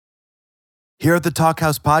Here at the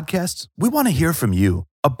Talkhouse Podcast, we want to hear from you,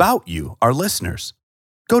 about you, our listeners.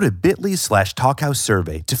 Go to bit.ly/Talkhouse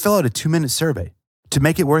survey to fill out a 2-minute survey. To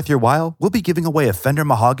make it worth your while, we'll be giving away a Fender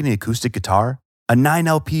Mahogany acoustic guitar, a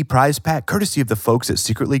 9LP prize pack courtesy of the folks at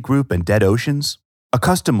Secretly Group and Dead Oceans, a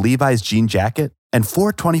custom Levi's jean jacket, and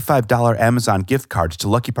 4 $25 Amazon gift cards to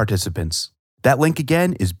lucky participants. That link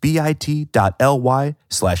again is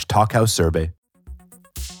bit.ly/Talkhouse survey.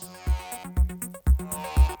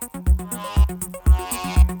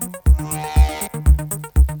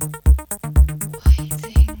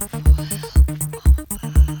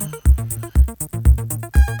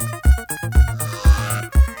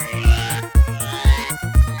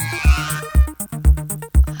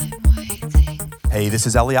 Hey, this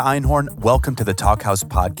is Elia Einhorn. Welcome to the Talkhouse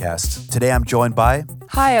Podcast. Today I'm joined by...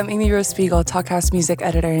 Hi, I'm Amy Rose Spiegel, Talkhouse Music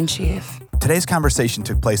Editor-in-Chief. Today's conversation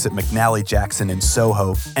took place at McNally Jackson in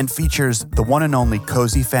Soho and features the one and only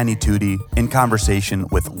Cosey Fanni Tutti in conversation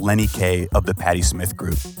with Lenny Kaye of the Patti Smith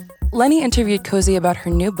Group. Lenny interviewed Cosey about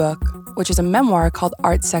her new book, which is a memoir called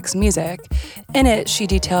Art, Sex, Music. In it, she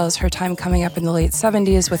details her time coming up in the late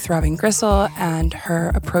 70s with Throbbing Gristle and her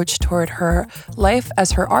approach toward her life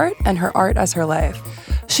as her art and her art as her life.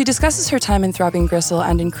 She discusses her time in Throbbing Gristle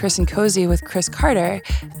and in Chris and Cosey with Chris Carter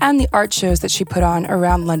and the art shows that she put on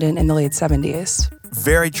around London in the late 70s.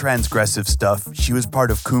 Very transgressive stuff. She was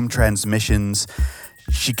part of Coombe Transmissions.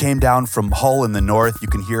 She came down from Hull in the north. You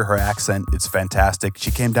can hear her accent. It's fantastic.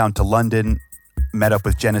 She came down to London, met up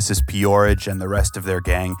with Genesis Peorage and the rest of their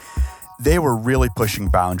gang. They were really pushing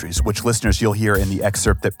boundaries, which listeners you'll hear in the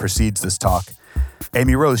excerpt that precedes this talk.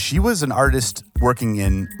 Amy Rose, she was an artist working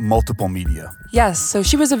in multiple media. Yes, so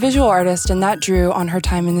she was a visual artist, and that drew on her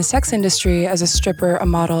time in the sex industry as a stripper, a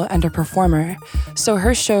model, and a performer. So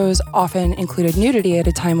her shows often included nudity at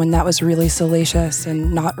a time when that was really salacious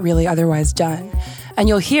and not really otherwise done. And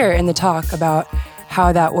you'll hear in the talk about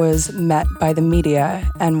how that was met by the media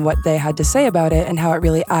and what they had to say about it and how it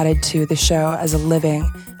really added to the show as a living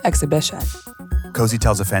exhibition. Cosey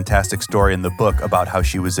tells a fantastic story in the book about how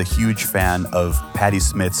she was a huge fan of Patti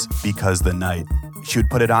Smith's Because the Night. She would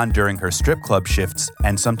put it on during her strip club shifts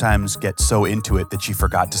and sometimes get so into it that she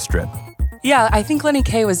forgot to strip. Yeah, I think Lenny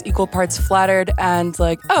Kaye was equal parts flattered and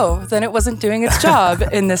like, oh, then it wasn't doing its job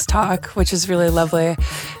in this talk, which is really lovely.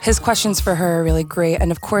 His questions for her are really great.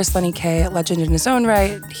 And of course, Lenny Kaye, a legend in his own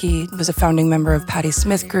right, he was a founding member of Patti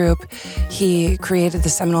Smith Group. He created the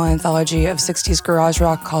seminal anthology of 60s garage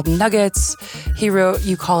rock called Nuggets. He wrote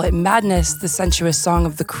You Call It Madness, the sensuous song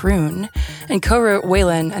of the croon, and co-wrote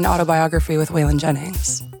Waylon, an autobiography with Waylon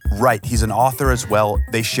Jennings. Right, he's an author as well.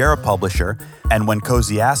 They share a publisher, and when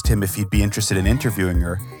Cosey asked him if he'd be interested in interviewing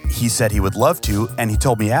her, he said he would love to, and he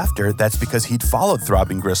told me after that's because he'd followed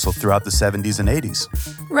Throbbing Gristle throughout the 70s and 80s.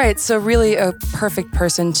 Right, so really a perfect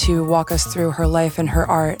person to walk us through her life and her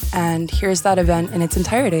art, and here's that event in its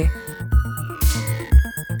entirety.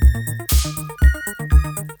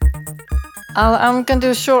 I'm going to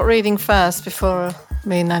do a short reading first before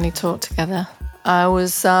me and Nanny talk together. I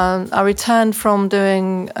returned from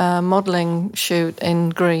doing a modelling shoot in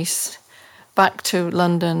Greece back to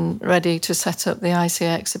London, ready to set up the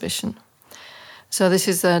ICA exhibition. So this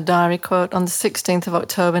is a diary quote on the 16th of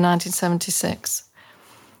October 1976.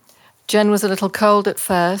 Jen was a little cold at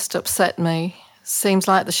first, upset me. Seems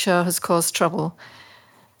like the show has caused trouble.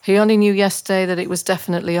 He only knew yesterday that it was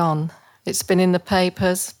definitely on. It's been in the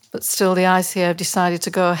papers, but still the ICA have decided to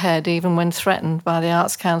go ahead even when threatened by the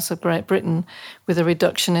Arts Council of Great Britain with a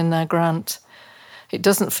reduction in their grant. It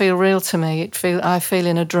doesn't feel real to me. I feel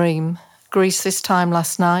in a dream. Greece this time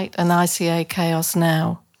last night and ICA chaos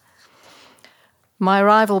now. My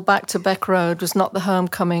arrival back to Beck Road was not the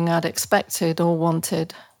homecoming I'd expected or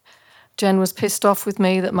wanted. Jen was pissed off with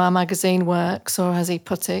me that my magazine works, or as he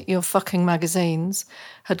put it, your fucking magazines,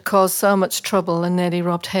 had caused so much trouble and nearly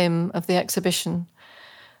robbed him of the exhibition.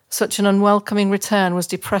 Such an unwelcoming return was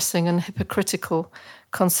depressing and hypocritical,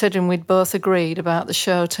 considering we'd both agreed about the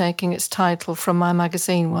show taking its title from my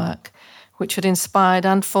magazine work, which had inspired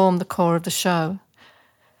and formed the core of the show.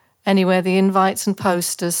 Anyway, the invites and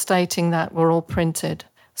posters stating that were all printed,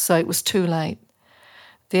 so it was too late.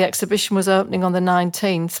 The exhibition was opening on the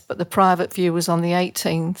 19th, but the private view was on the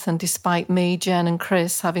 18th, and despite me, Jen and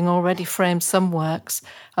Chris having already framed some works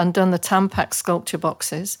and done the Tampax sculpture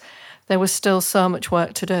boxes, there was still so much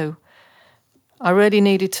work to do. I really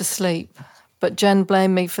needed to sleep, but Jen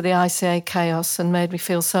blamed me for the ICA chaos and made me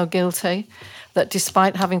feel so guilty that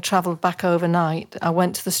despite having travelled back overnight, I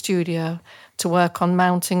went to the studio to work on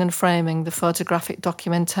mounting and framing the photographic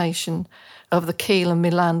documentation of the Kiel and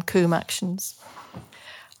Milan Coombe actions.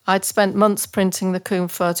 I'd spent months printing the Coombe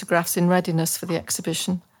photographs in readiness for the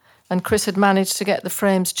exhibition, and Chris had managed to get the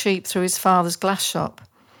frames cheap through his father's glass shop.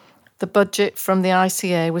 The budget from the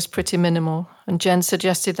ICA was pretty minimal, and Jen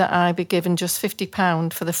suggested that I be given just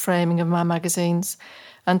 £50 for the framing of my magazines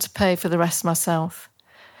and to pay for the rest myself.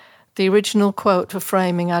 The original quote for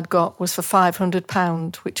framing I'd got was for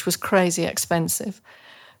 £500, which was crazy expensive.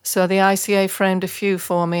 So the ICA framed a few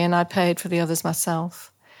for me and I paid for the others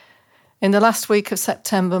myself. In the last week of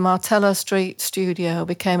September, Martello Street Studio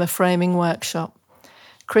became a framing workshop.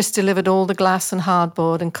 Chris delivered all the glass and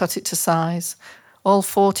hardboard and cut it to size. All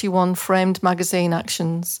 41 framed magazine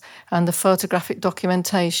actions and the photographic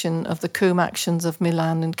documentation of the coup actions of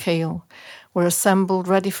Milan and Kiel were assembled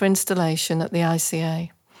ready for installation at the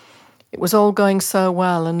ICA. It was all going so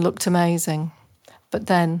well and looked amazing. But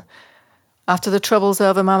then, after the troubles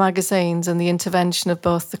over my magazines and the intervention of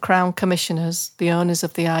both the Crown Commissioners, the owners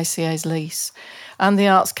of the ICA's lease, and the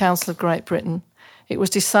Arts Council of Great Britain, it was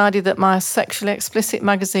decided that my sexually explicit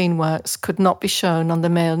magazine works could not be shown on the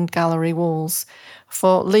main gallery walls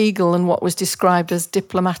for legal and what was described as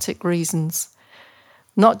diplomatic reasons.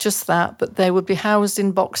 Not just that, but they would be housed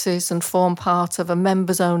in boxes and form part of a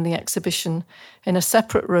members-only exhibition in a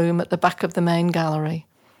separate room at the back of the main gallery,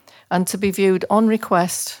 and to be viewed on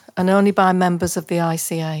request and only by members of the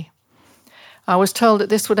ICA. I was told that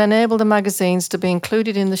this would enable the magazines to be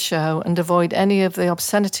included in the show and avoid any of the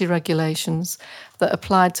obscenity regulations that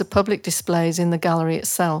applied to public displays in the gallery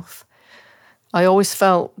itself. I always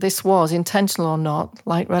felt this was, intentional or not,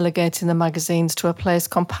 like relegating the magazines to a place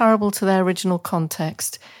comparable to their original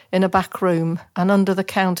context, in a back room, an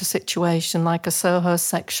under-the-counter situation like a Soho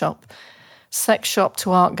sex shop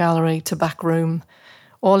to art gallery to back room.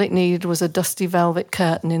 All it needed was a dusty velvet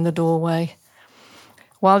curtain in the doorway.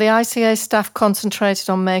 While the ICA staff concentrated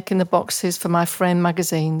on making the boxes for my framed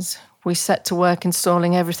magazines, we set to work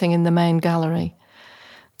installing everything in the main gallery.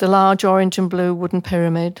 The large orange and blue wooden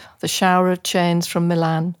pyramid, the shower of chains from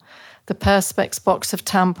Milan, the Perspex box of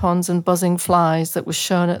tampons and buzzing flies that was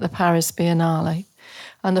shown at the Paris Biennale,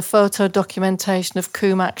 and the photo documentation of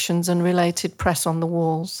coup actions and related press on the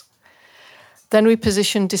walls. Then we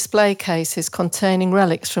positioned display cases containing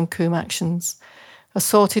relics from coup actions,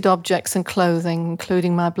 assorted objects and clothing,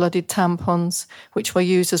 including my bloodied tampons, which were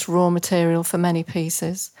used as raw material for many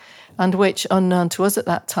pieces, and which, unknown to us at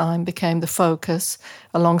that time, became the focus,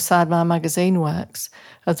 alongside my magazine works,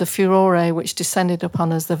 of the furore which descended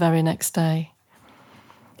upon us the very next day.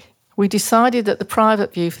 We decided that the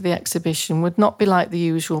private view for the exhibition would not be like the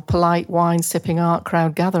usual polite wine-sipping art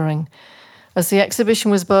crowd gathering, as the exhibition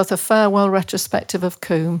was both a farewell retrospective of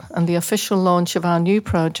Coombe and the official launch of our new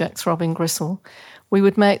project, Throbbing Gristle. We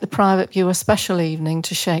would make the private view a special evening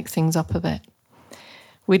to shake things up a bit.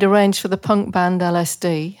 We'd arranged for the punk band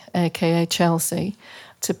LSD, aka Chelsea,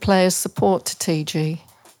 to play as support to TG,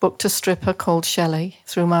 booked a stripper called Shelley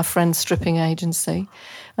through my friend's stripping agency,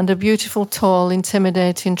 and a beautiful, tall,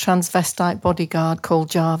 intimidating transvestite bodyguard called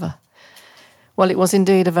Java. Well, it was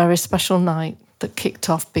indeed a very special night that kicked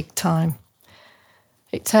off big time.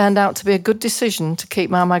 It turned out to be a good decision to keep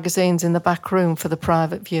my magazines in the back room for the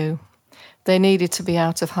private view. They needed to be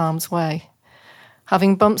out of harm's way.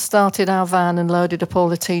 Having bump-started our van and loaded up all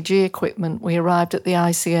the TG equipment, we arrived at the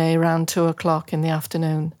ICA around 2 o'clock in the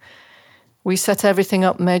afternoon. We set everything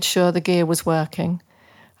up and made sure the gear was working.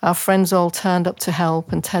 Our friends all turned up to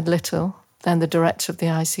help, and Ted Little, then the director of the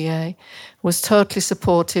ICA, was totally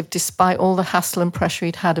supportive despite all the hassle and pressure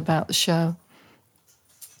he'd had about the show.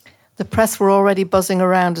 The press were already buzzing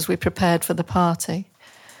around as we prepared for the party.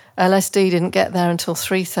 LSD didn't get there until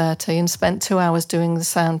 3:30 and spent 2 hours doing the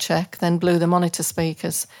sound check, then blew the monitor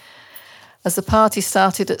speakers. As the party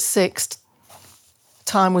started at 6,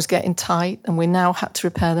 time was getting tight and we now had to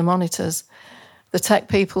repair the monitors. The tech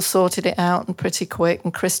people sorted it out and pretty quick,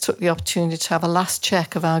 and Chris took the opportunity to have a last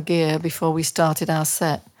check of our gear before we started our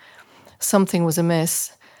set. Something was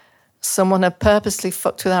amiss. Someone had purposely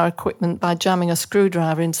fucked with our equipment by jamming a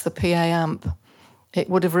screwdriver into the PA amp. It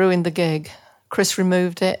would have ruined the gig. Chris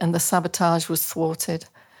removed it and the sabotage was thwarted.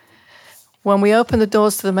 When we opened the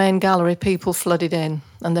doors to the main gallery, people flooded in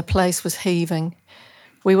and the place was heaving.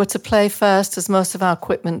 We were to play first, as most of our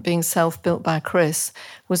equipment, being self-built by Chris,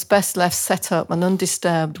 was best left set up and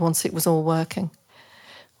undisturbed once it was all working.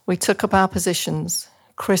 We took up our positions.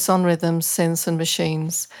 Chris on rhythms, synths and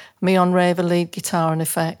machines, me on raver lead guitar and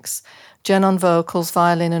effects, Jen on vocals,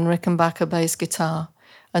 violin and Rickenbacker bass guitar,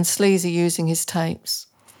 and Sleazy using his tapes.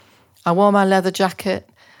 I wore my leather jacket,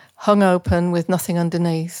 hung open with nothing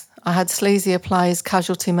underneath. I had Sleazy apply his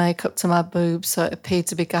casualty makeup to my boobs so it appeared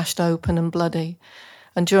to be gashed open and bloody,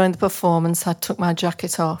 and during the performance I took my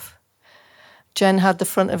jacket off. Jen had the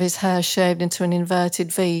front of his hair shaved into an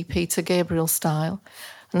inverted V, Peter Gabriel style,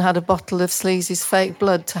 and had a bottle of Sleazy's fake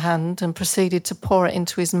blood to hand and proceeded to pour it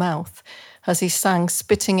into his mouth as he sang,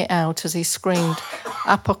 spitting it out as he screamed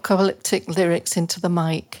apocalyptic lyrics into the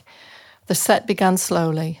mic. The set began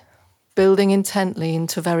slowly, building intently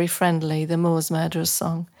into Very Friendly, the Moors Murderers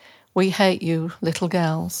song. We Hate You, Little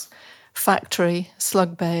Girls, Factory,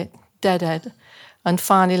 Slugbait, Deadhead, and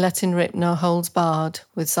finally letting rip No Holds Barred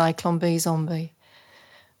with Zyklon B Zombie.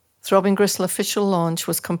 Throbbing Gristle official launch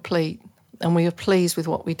was complete, and we were pleased with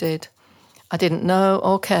what we did. I didn't know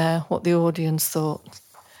or care what the audience thought.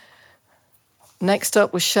 Next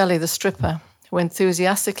up was Shelley the stripper, who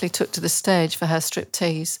enthusiastically took to the stage for her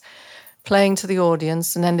striptease, playing to the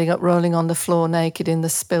audience and ending up rolling on the floor naked in the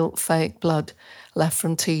spilt fake blood left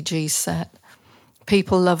from TG's set.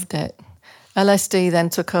 People loved it. LSD then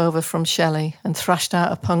took over from Shelley and thrashed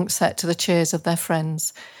out a punk set to the cheers of their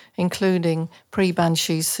friends, including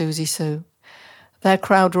pre-Banshee's Susie Sue. Their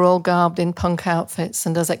crowd were all garbed in punk outfits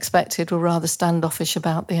and, as expected, were rather standoffish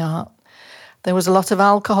about the art. There was a lot of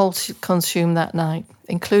alcohol consumed that night,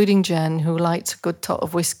 including Jen, who liked a good tot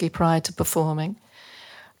of whiskey prior to performing.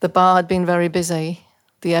 The bar had been very busy,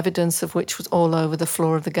 the evidence of which was all over the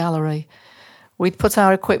floor of the gallery. We'd put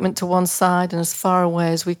our equipment to one side and as far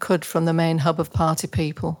away as we could from the main hub of party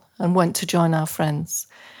people and went to join our friends.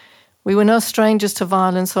 We were no strangers to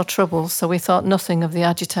violence or trouble, so we thought nothing of the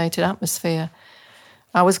agitated atmosphere.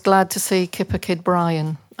 I was glad to see Kipper Kid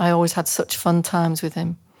Brian. I always had such fun times with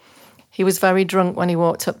him. He was very drunk when he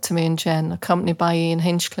walked up to me and Jen, accompanied by Ian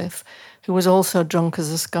Hinchcliffe, who was also drunk as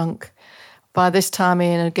a skunk. By this time,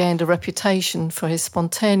 Ian had gained a reputation for his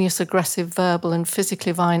spontaneous, aggressive, verbal and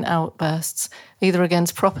physically violent outbursts, either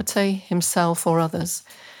against property, himself or others.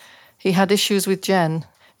 He had issues with Jen.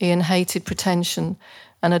 Ian hated pretension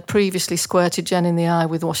and had previously squirted Jen in the eye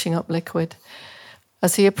with washing up liquid.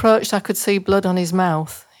 As he approached, I could see blood on his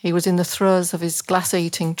mouth. He was in the throes of his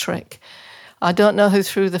glass-eating trick. I don't know who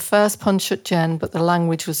threw the first punch at Jen, but the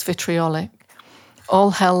language was vitriolic.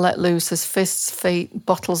 All hell let loose as fists, feet,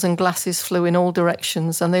 bottles and glasses flew in all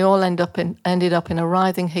directions, and they all ended up in a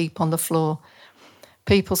writhing heap on the floor.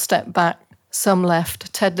 People stepped back, some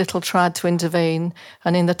left. Ted Little tried to intervene,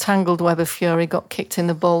 and in the tangled web of fury got kicked in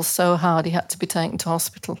the balls so hard he had to be taken to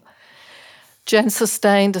hospital. Jen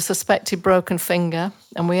sustained a suspected broken finger,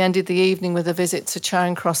 and we ended the evening with a visit to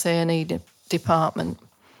Charing Cross A&E department.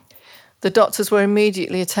 The doctors were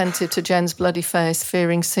immediately attentive to Jen's bloody face,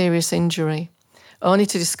 fearing serious injury, only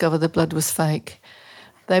to discover the blood was fake.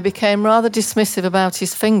 They became rather dismissive about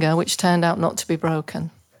his finger, which turned out not to be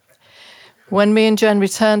broken. When me and Jen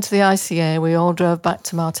returned to the ICA, we all drove back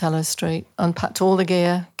to Martello Street, unpacked all the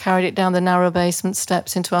gear, carried it down the narrow basement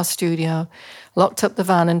steps into our studio, locked up the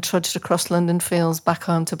van and trudged across London Fields back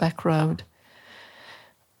home to Beck Road.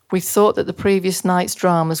 We thought that the previous night's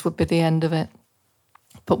dramas would be the end of it,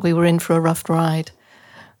 but we were in for a rough ride.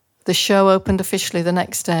 The show opened officially the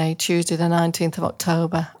next day, Tuesday the 19th of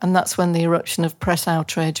October, and that's when the eruption of press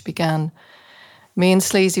outrage began. Me and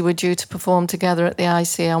Sleazy were due to perform together at the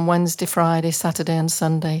ICA on Wednesday, Friday, Saturday and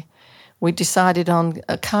Sunday. We decided on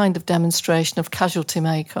a kind of demonstration of casualty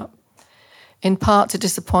makeup, in part to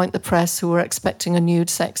disappoint the press who were expecting a nude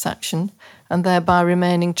sex action, and thereby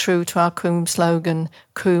remaining true to our Coombe slogan,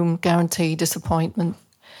 Coombe guaranteed disappointment.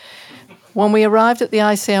 When we arrived at the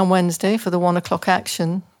ICA on Wednesday for the 1 o'clock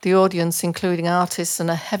action, the audience, including artists and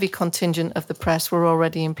a heavy contingent of the press, were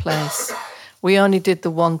already in place. We only did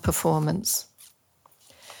the one performance.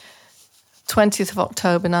 20th of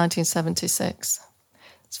October 1976.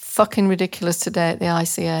 It's fucking ridiculous today at the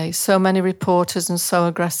ICA. So many reporters and so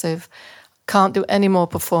aggressive. Can't do any more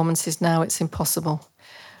performances now, it's impossible.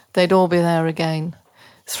 They'd all be there again.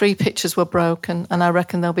 3 pictures were broken, and I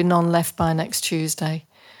reckon there'll be none left by next Tuesday.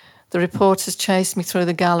 The reporters chased me through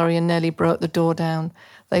the gallery and nearly broke the door down.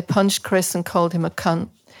 They punched Chris and called him a cunt.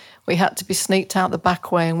 We had to be sneaked out the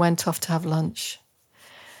back way and went off to have lunch.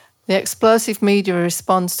 The explosive media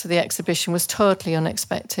response to the exhibition was totally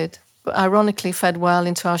unexpected, but ironically fed well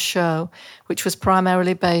into our show, which was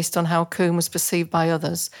primarily based on how Coombe was perceived by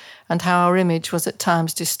others and how our image was at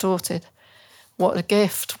times distorted. What a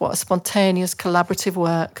gift, what a spontaneous collaborative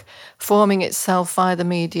work, forming itself via the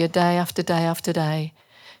media day after day after day.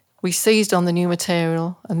 We seized on the new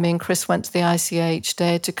material, and me and Chris went to the ICA each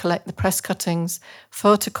day to collect the press cuttings,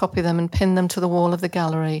 photocopy them and pin them to the wall of the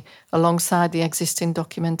gallery alongside the existing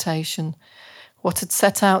documentation. What had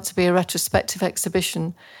set out to be a retrospective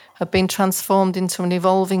exhibition had been transformed into an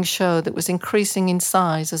evolving show that was increasing in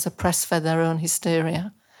size as the press fed their own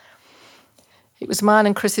hysteria. It was mine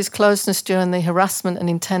and Chris's closeness during the harassment and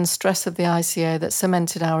intense stress of the ICA that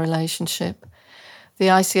cemented our relationship. The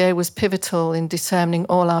ICA was pivotal in determining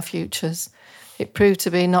all our futures. It proved to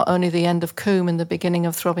be not only the end of Coombe and the beginning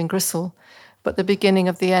of Throbbing Gristle, but the beginning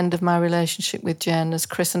of the end of my relationship with Jen, as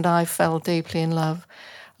Chris and I fell deeply in love,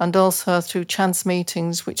 and also through chance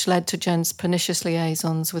meetings which led to Jen's pernicious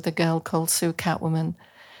liaisons with a girl called Sue Catwoman.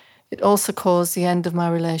 It also caused the end of my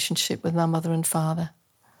relationship with my mother and father.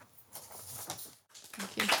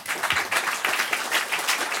 Thank you.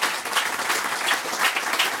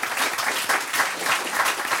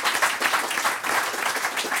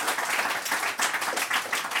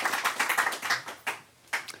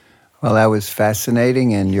 Well, that was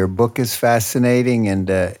fascinating, and your book is fascinating, and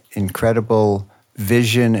incredible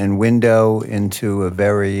vision and window into a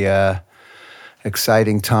very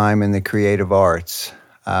exciting time in the creative arts.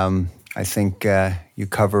 I think you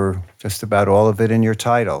cover just about all of it in your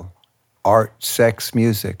title, Art, Sex,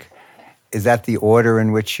 Music. Is that the order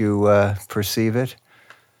in which you perceive it?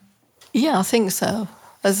 Yeah, I think so.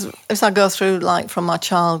 As I go through, like, from my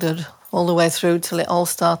childhood all the way through till it all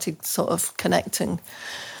started sort of connecting.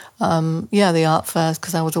 The art first,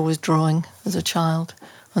 because I was always drawing as a child.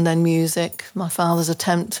 And then music, my father's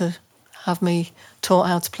attempt to have me taught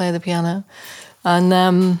how to play the piano.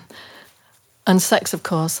 And sex, of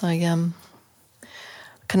course. I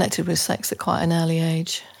connected with sex at quite an early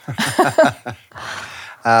age.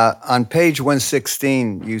 On page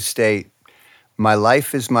 116, you state, "My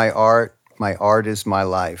life is my art is my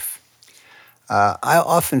life." I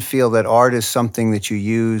often feel that art is something that you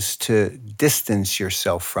use to distance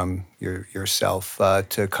yourself from yourself,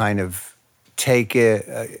 to kind of take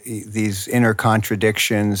these inner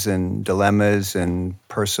contradictions and dilemmas and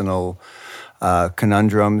personal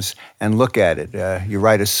conundrums and look at it. You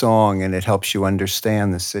write a song and it helps you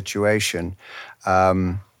understand the situation.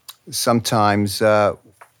 Sometimes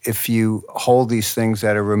if you hold these things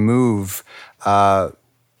at a remove,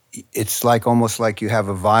 it's almost like you have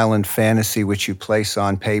a violent fantasy which you place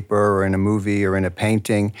on paper or in a movie or in a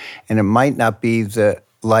painting, and it might not be the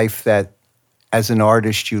life that, as an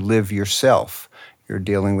artist, you live yourself. You're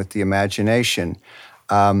dealing with the imagination.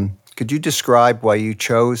 Could you describe why you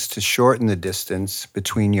chose to shorten the distance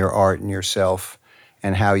between your art and yourself,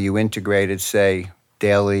 and how you integrated, say,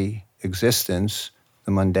 daily existence,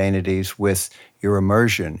 the mundanities, with your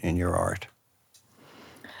immersion in your art?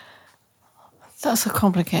 That's a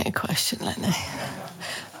complicated question, Lenny.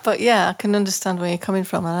 But yeah, I can understand where you're coming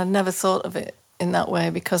from, and I'd never thought of it in that way,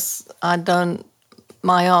 because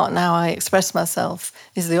my art and how I express myself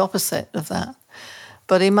is the opposite of that.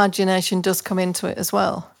 But imagination does come into it as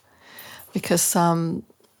well, because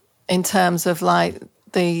in terms of like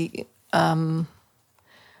the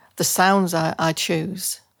sounds I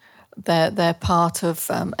choose, they're part of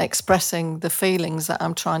expressing the feelings that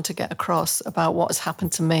I'm trying to get across about what has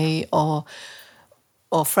happened to me or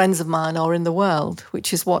friends of mine or in the world,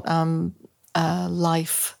 which is what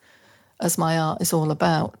life as my art is all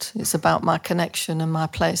about. It's about my connection and my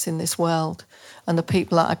place in this world, and the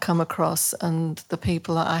people that I come across and the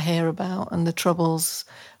people that I hear about, and the troubles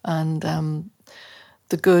and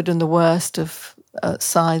the good and the worst of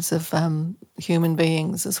sides of human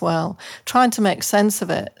beings as well, trying to make sense of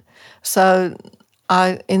it. So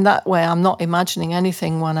in that way, I'm not imagining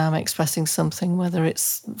anything when I'm expressing something, whether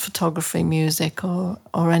it's photography, music, or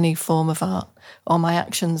any form of art, or my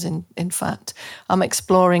actions, in fact. I'm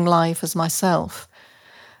exploring life as myself,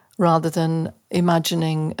 rather than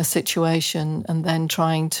imagining a situation and then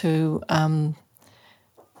trying to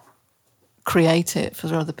create it for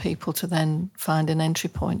other people to then find an entry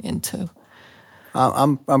point into.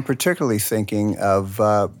 I'm particularly thinking of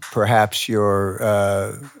perhaps your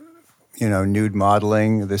nude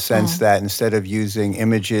modeling, the sense that instead of using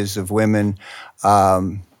images of women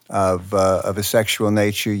of a sexual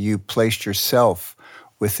nature, you placed yourself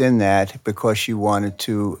within that because you wanted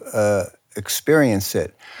to experience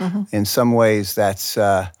it. Mm-hmm. In some ways, that's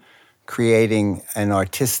creating an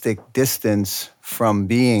artistic distance from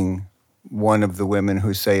being one of the women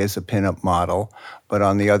who, say, is a pinup model. But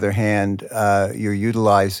on the other hand, you're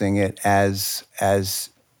utilizing it as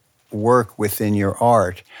work within your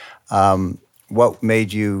art. What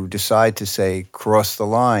made you decide to, say, cross the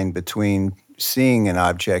line between seeing an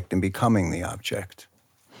object and becoming the object?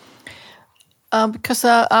 Because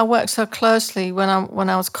I worked so closely when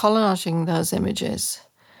I was collaging those images,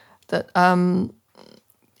 that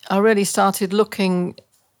I really started looking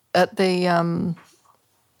at the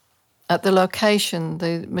location,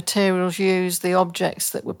 the materials used, the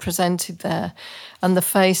objects that were presented there, and the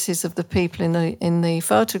faces of the people in the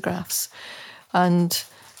photographs. And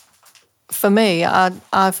for me,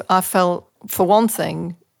 I felt, for one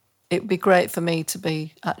thing, it'd be great for me to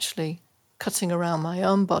be actually cutting around my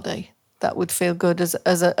own body. That would feel good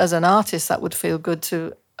as an artist. That would feel good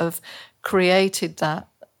to have created that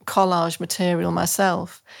collage material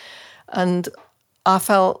myself. And I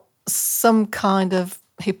felt some kind of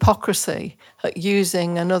hypocrisy at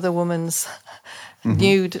using another woman's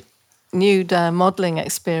nude modelling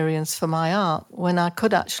experience for my art, when I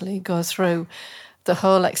could actually go through the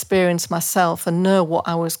whole experience myself and know what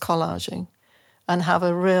I was collaging and have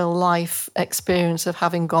a real life experience of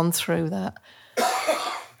having gone through that.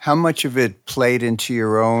 How much of it played into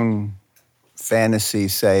your own fantasy,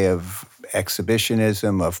 say, of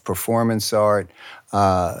exhibitionism, of performance art,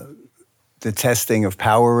 the testing of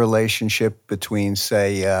power relationship between,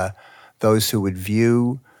 say, those who would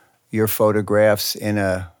view your photographs in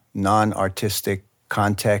a non-artistic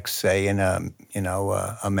context, say in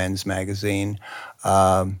a men's magazine?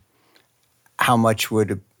 How much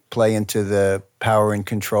would it play into the power and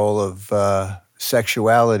control of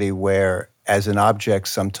sexuality, where as an object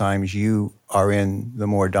sometimes you are in the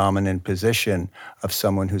more dominant position of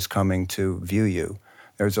someone who's coming to view you?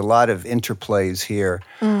 There's a lot of interplays here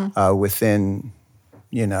within,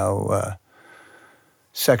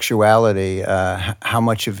 sexuality. How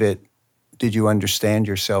much of it did you understand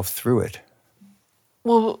yourself through it?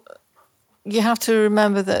 Well, you have to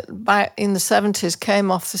remember that back in the 70s came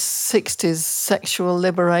off the 60s sexual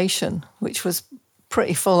liberation, which was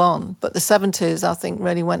pretty full on. But the 70s, I think,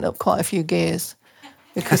 really went up quite a few gears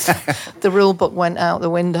because the rule book went out the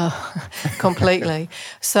window completely.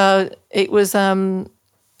 So it was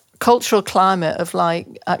cultural climate of like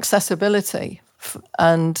accessibility,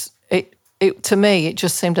 and it to me it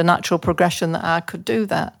just seemed a natural progression that I could do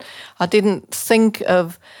that. I didn't think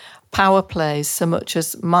of power plays so much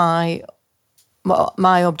as my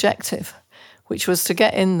objective, which was to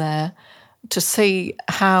get in there to see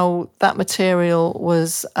how that material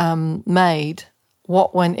was made,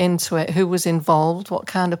 what went into it, who was involved, what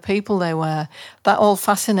kind of people they were. That all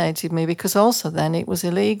fascinated me, because also then it was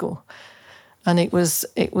illegal. And it was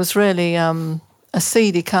really a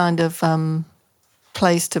seedy kind of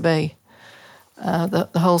place to be, the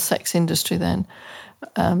whole sex industry then.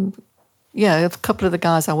 A couple of the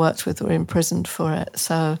guys I worked with were imprisoned for it.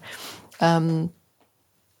 So when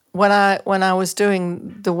I was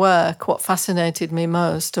doing the work, what fascinated me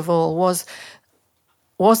most of all was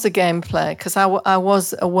the gameplay, because I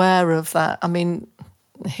was aware of that. I mean,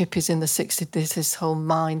 hippies in the 60s did this whole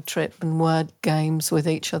mind trip and word games with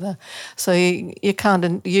each other. So you're kind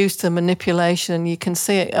of used to manipulation. You can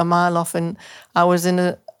see it a mile off. And I was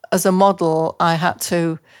as a model, I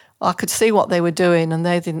could see what they were doing, and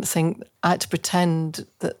they didn't think I had to pretend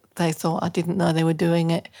that they thought I didn't know they were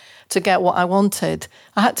doing it to get what I wanted.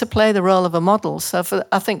 I had to play the role of a model. So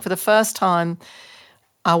I think for the first time,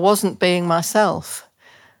 I wasn't being myself,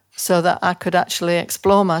 so that I could actually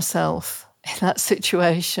explore myself in that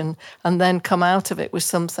situation and then come out of it with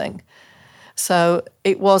something. So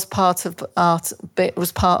it was part of art, it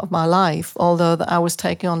was part of my life, although that I was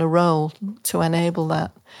taking on a role to enable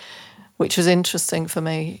that, which was interesting for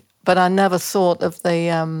me. But I never thought of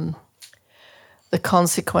the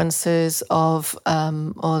consequences of,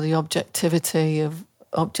 or the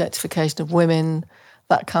objectification of women,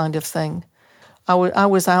 that kind of thing. I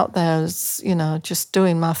was out there as, just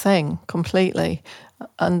doing my thing completely.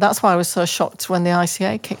 And that's why I was so shocked when the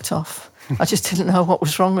ICA kicked off. I just didn't know what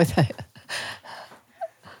was wrong with it.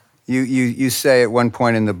 You say at one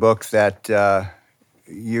point in the book that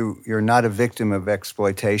you're not a victim of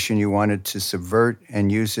exploitation. You wanted to subvert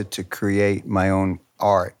and use it to create my own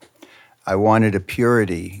art. I wanted a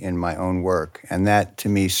purity in my own work. And that, to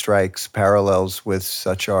me, strikes parallels with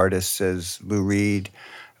such artists as Lou Reed,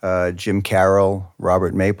 Jim Carroll,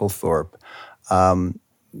 Robert Mapplethorpe.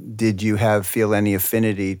 Did you feel any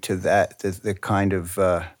affinity to that, the kind of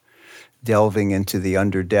delving into the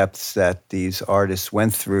underdepths that these artists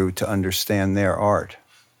went through to understand their art?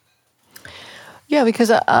 Yeah,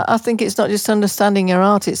 because I think it's not just understanding your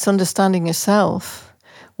art, it's understanding yourself.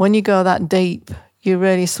 When you go that deep, you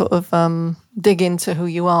really sort of dig into who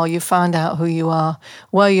you are, you find out who you are,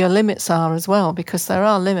 where your limits are as well, because there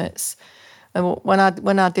are limits. And when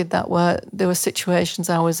I did that work, there were situations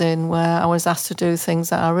I was in where I was asked to do things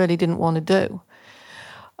that I really didn't want to do.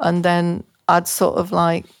 And then I'd sort of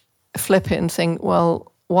like flip it and think,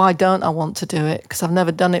 well, why don't I want to do it? Because I've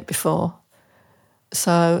never done it before.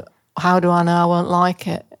 So how do I know I won't like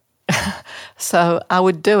it? So I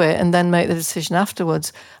would do it and then make the decision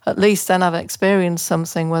afterwards. At least then I've experienced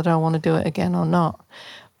something, whether I want to do it again or not.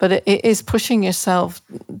 But it is pushing yourself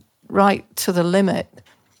right to the limit.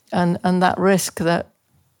 And that risk that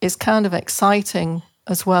is kind of exciting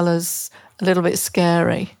as well as a little bit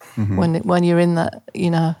scary when you're in that,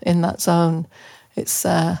 in that zone. It's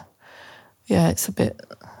it's a bit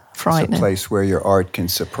frightening. It's a place where your art can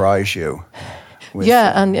surprise you.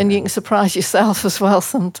 And you can surprise yourself as well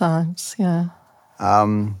sometimes, yeah.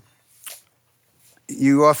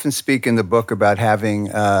 You often speak in the book about having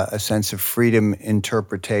a sense of freedom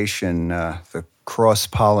interpretation, the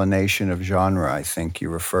cross-pollination of genre, I think you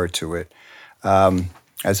refer to it,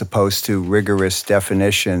 as opposed to rigorous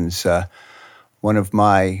definitions. One of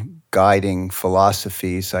my guiding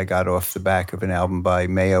philosophies I got off the back of an album by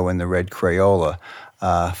Mayo and the Red Crayola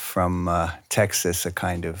from Texas, a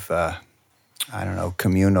kind of,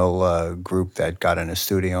 communal group that got in a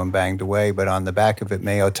studio and banged away. But on the back of it,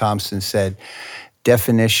 Mayo Thompson said,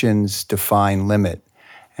 definitions define limit.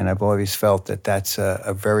 And I've always felt that that's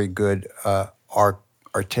a very good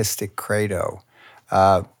artistic credo.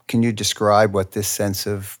 Can you describe what this sense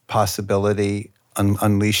of possibility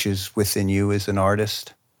unleashes within you as an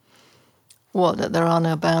artist? What, that there are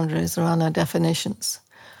no boundaries, there are no definitions?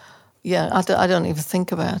 Yeah, I don't even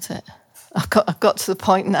think about it. I've got to the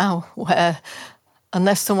point now where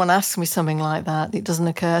unless someone asks me something like that, it doesn't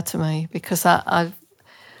occur to me, because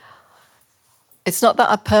it's not that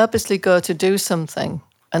I purposely go to do something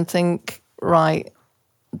and think, right,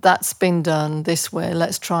 that's been done this way,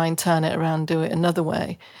 let's try and turn it around, do it another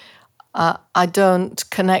way. I don't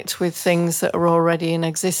connect with things that are already in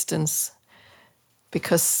existence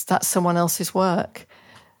because that's someone else's work.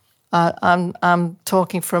 I'm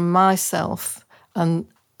talking from myself,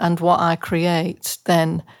 and what I create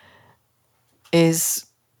then is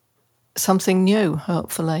something new,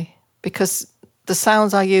 hopefully, because the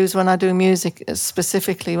sounds I use when I do music,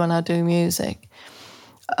 specifically when I do music,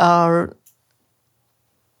 we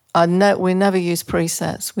never use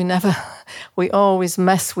presets. We always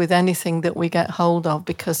mess with anything that we get hold of,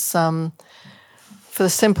 because for the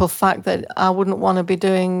simple fact that I wouldn't want to be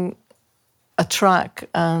doing a track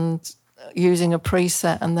and using a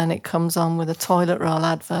preset and then it comes on with a toilet roll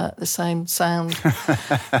advert, the same sound,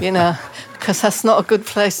 because that's not a good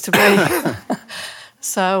place to be.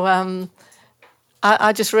 So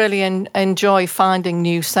I just really enjoy finding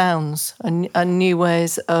new sounds and new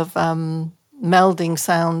ways of melding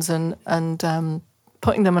sounds and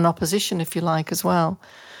putting them in opposition, if you like, as well.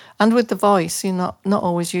 And with the voice, you're not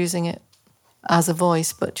always using it as a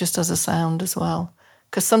voice, but just as a sound as well.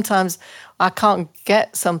 Because sometimes I can't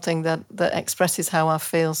get something that expresses how I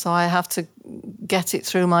feel, so I have to get it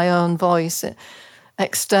through my own voice,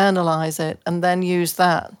 externalize it, and then use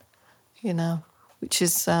that, which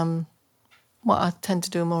is what I tend to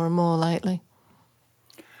do more and more lately.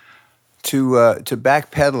 To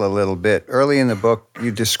backpedal a little bit, early in the book,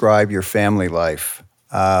 you describe your family life,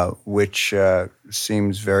 which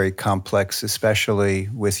seems very complex, especially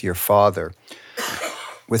with your father.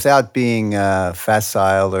 Without being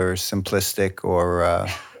facile or simplistic or,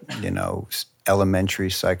 elementary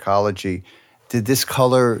psychology, did this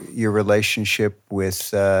color your relationship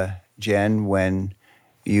with Jen when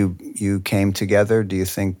you came together? Do you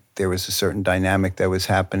think there was a certain dynamic that was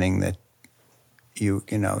happening that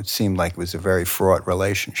it seemed like it was a very fraught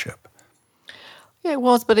relationship? Yeah, it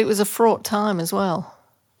was, but it was a fraught time as well.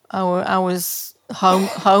 I was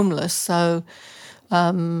homeless, so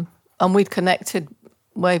and we'd connected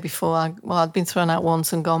way before. I'd been thrown out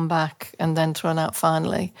once and gone back, and then thrown out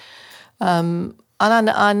finally. And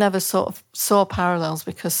I never sort of saw parallels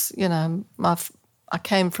because I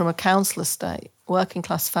came from a council estate, working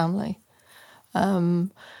class family,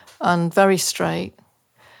 and very straight.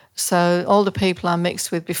 So all the people I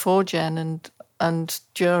mixed with before Jen and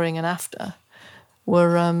during and after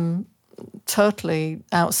were totally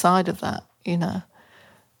outside of that,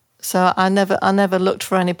 So I never looked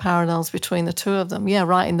for any parallels between the two of them. Yeah,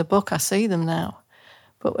 right in the book I see them now.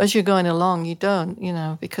 But as you're going along, you don't,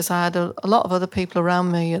 because I had a lot of other people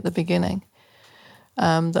around me at the beginning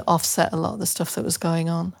that offset a lot of the stuff that was going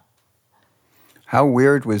on. How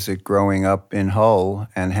weird was it growing up in Hull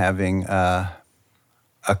and having a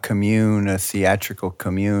commune, a theatrical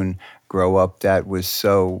commune, grow up that was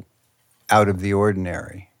so out of the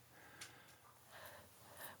ordinary?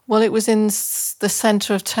 Well, it was in the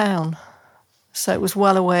centre of town, so it was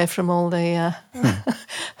well away from all the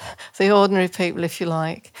the ordinary people, if you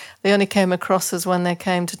like. They only came across us when they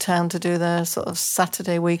came to town to do their sort of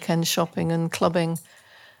Saturday weekend shopping and clubbing,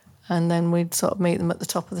 and then we'd sort of meet them at the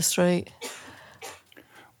top of the street.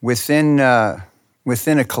 Within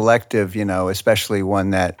a collective, especially one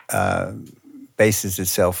that bases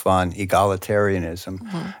itself on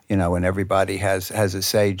egalitarianism, and everybody has a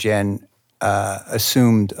say, Jen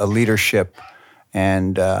assumed a leadership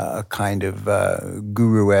and a kind of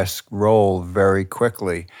guru-esque role very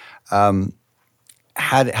quickly.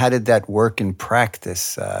 how did that work in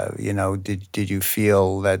practice? Did you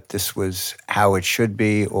feel that this was how it should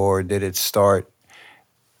be, or did it start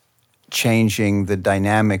changing the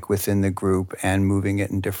dynamic within the group and moving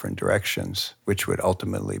it in different directions, which would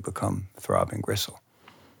ultimately become Throbbing Gristle?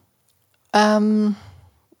 Well,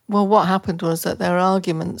 what happened was that there were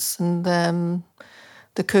arguments, and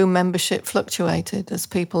the Coombe membership fluctuated as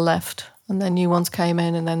people left, and then new ones came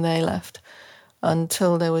in, and then they left,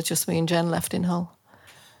 until there was just me and Jen left in Hull.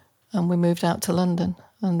 And we moved out to London,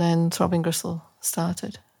 and then Throbbing Gristle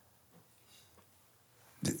started.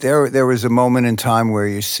 There was a moment in time where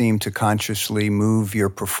you seemed to consciously move your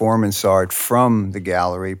performance art from the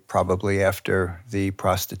gallery, probably after the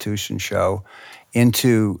prostitution show,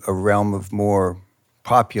 into a realm of more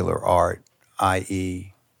popular art,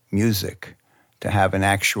 i.e. music, to have an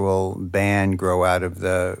actual band grow out of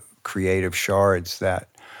the creative shards that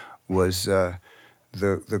was the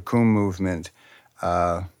Coombe movement.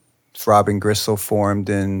 Throbbing Gristle formed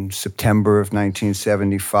in September of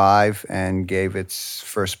 1975 and gave its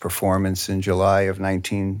first performance in July of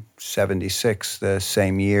 1976, the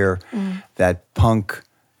same year that punk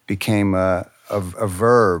became a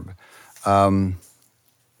verb.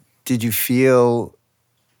 Did you feel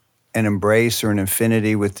an embrace or an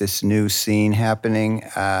affinity with this new scene happening?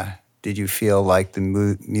 Did you feel like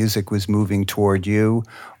the music was moving toward you,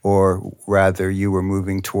 or rather you were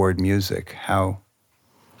moving toward music? How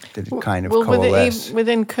did it kind of coalesce?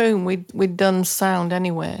 Within Coombe, we'd done sound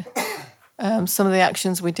anyway. Some of the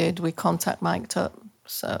actions we did, we contact mic'd up,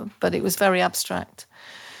 but it was very abstract.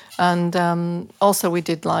 And also we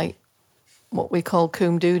did like what we call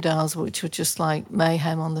Coombe doodahs, which were just like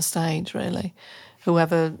mayhem on the stage, really.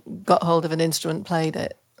 Whoever got hold of an instrument played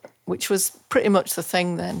it, which was pretty much the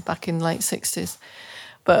thing then, back in late 60s.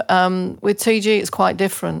 But with TG, it's quite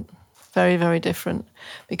different. Very, very different,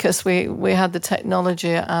 because we had the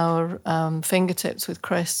technology at our fingertips with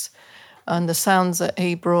Chris, and the sounds that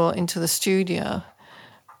he brought into the studio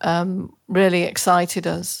really excited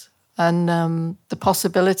us, and the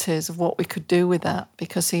possibilities of what we could do with that,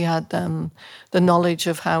 because he had the knowledge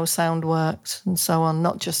of how sound worked and so on,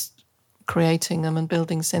 not just creating them and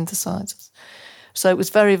building synthesizers. So it was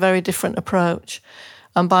very, very different approach.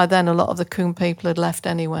 And by then, a lot of the Coombe people had left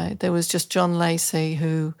anyway. There was just John Lacey,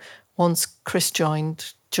 who, once Chris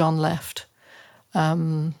joined, John left.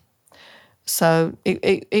 So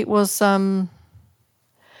it was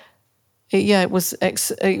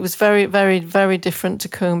very, very, very different to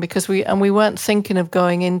Coombe, because we weren't thinking of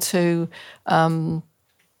going into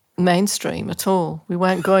mainstream at all. We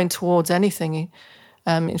weren't going towards anything.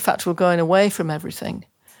 In fact, we were going away from everything,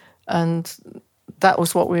 and that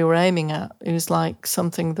was what we were aiming at. It was like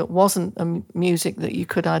something that wasn't a music that you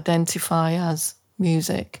could identify as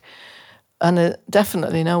music, and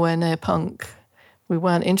definitely nowhere near punk. We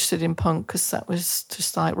weren't interested in punk because that was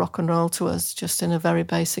just like rock and roll to us, just in a very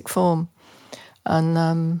basic form.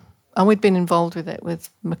 And we'd been involved with it with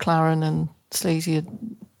McLaren, and Sleazy had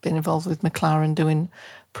been involved with McLaren doing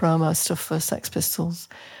promo stuff for Sex Pistols,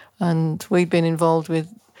 and we'd been involved with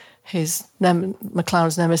his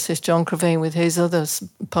McLaren's nemesis, John Cravine, with his other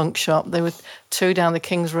punk shop. There were two down the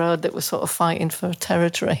King's Road that were sort of fighting for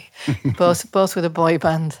territory, both with a boy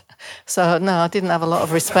band. So, no, I didn't have a lot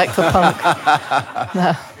of respect for punk.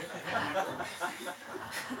 No.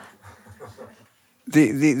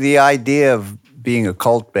 The idea of being a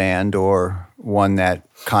cult band, or one that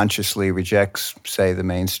consciously rejects, say, the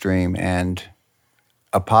mainstream, and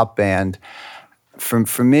a pop band,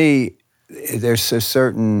 for me, there's a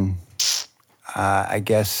certain, I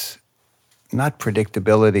guess, not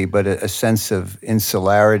predictability, but a sense of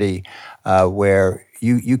insularity where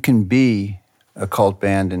you can be a cult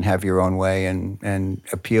band and have your own way and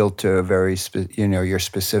appeal to a very, your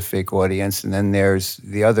specific audience. And then there's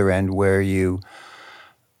the other end where you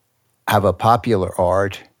have a popular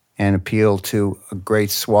art and appeal to a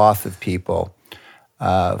great swath of people.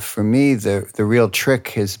 For me, the real trick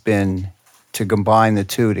has been to combine the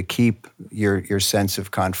two, to keep your sense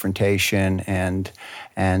of confrontation and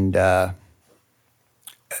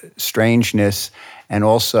strangeness, and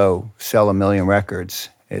also sell 1 million records.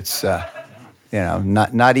 It's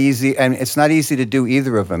not easy, and it's not easy to do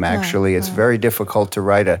either of them. Actually, it's very difficult to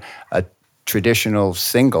write a traditional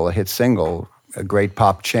single, a hit single, a great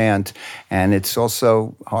pop chant, and it's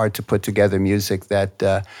also hard to put together music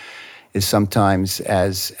that is sometimes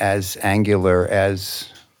as angular as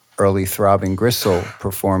early Throbbing Gristle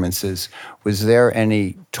performances. Was there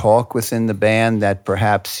any talk within the band that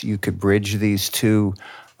perhaps you could bridge these two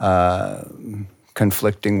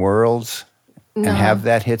conflicting worlds and have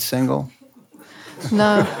that hit single?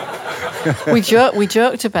 No. We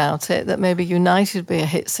joked about it, that maybe United would be a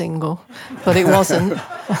hit single, but it wasn't.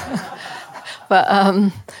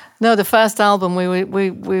 But no, the first album,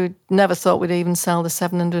 we never thought we'd even sell the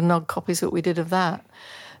 700 and odd copies that we did of that.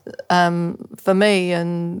 For me,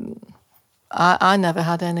 and I never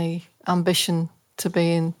had any ambition to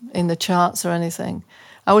be in the charts or anything.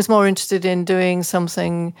 I was more interested in doing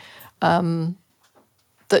something that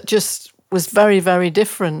just was very, very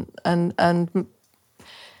different and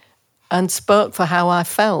spoke for how I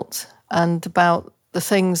felt and about the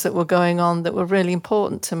things that were going on that were really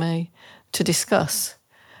important to me to discuss.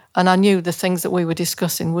 And I knew the things that we were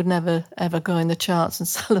discussing would never, ever go in the charts and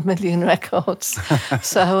sell 1 million records.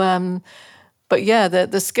 So, but yeah,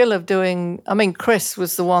 the skill of doing... I mean, Chris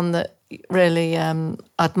was the one that really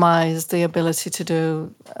admires the ability to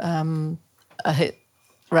do a hit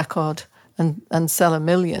record and sell 1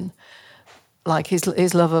 million. Like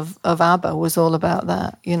his love of ABBA was all about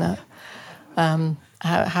that, you know,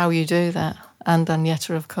 how you do that. And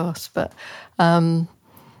Agneta, of course. But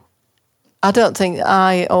I don't think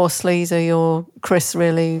I or Sleazy or Chris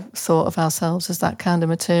really thought of ourselves as that kind of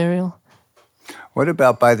material. What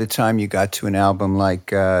about by the time you got to an album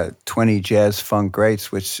like 20 Jazz Funk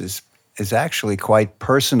Greats, which is actually quite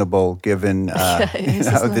personable given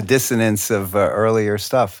the dissonance of earlier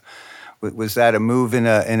stuff? Was that a move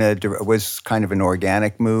was kind of an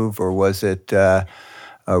organic move, or was it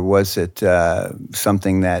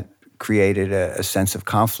something that created a sense of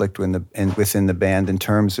conflict within the band in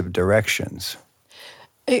terms of directions?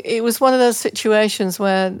 It was one of those situations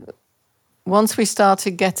where once we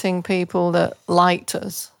started getting people that liked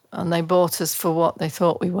us and they bought us for what they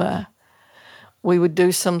thought we were, we would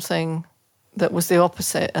do something that was the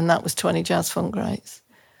opposite, and that was 20 Jazz Funk Greats.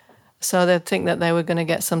 So they'd think that they were going to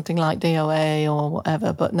get something like DOA or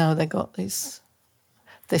whatever, but no, they got this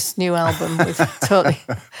new album with totally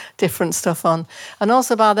different stuff on. And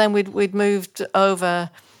also by then we'd moved over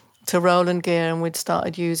to Roland gear and we'd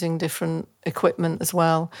started using different equipment as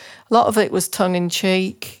well. A lot of it was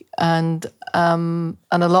tongue-in-cheek and a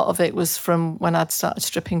lot of it was from when I'd started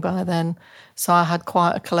stripping by then. So I had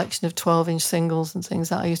quite a collection of 12-inch singles and things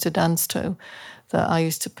that I used to dance to, that I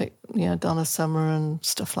used to pick, you know, Donna Summer and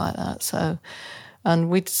stuff like that. So, and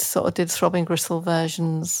we sort of did Throbbing Gristle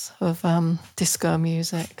versions of disco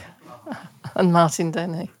music and Martin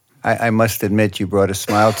Denny. I must admit, you brought a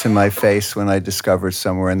smile to my face when I discovered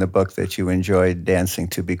somewhere in the book that you enjoyed dancing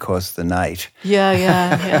to Because the Night.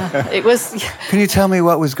 Yeah. It was... Can you tell me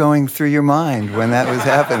what was going through your mind when that was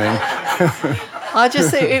happening? I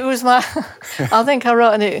just think it was my... I think I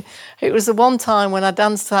wrote in it. It was the one time when I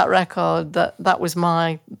danced to that record that was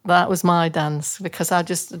my dance, because I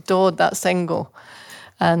just adored that single.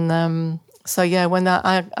 And so, yeah, when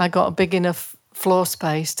I got a big enough floor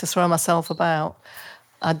space to throw myself about,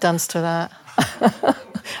 I'd dance to that.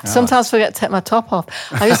 Sometimes forget to take my top off.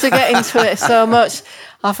 I used to get into it so much,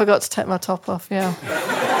 I forgot to take my top off, yeah.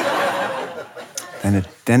 And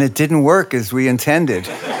then it didn't work as we intended.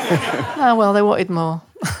 Oh, well, they wanted more.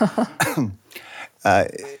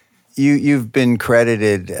 You've been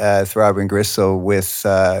credited, Throbbing Gristle, with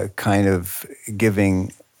kind of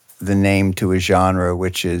giving the name to a genre,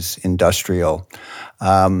 which is industrial.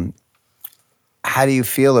 How do you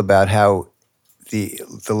feel about how the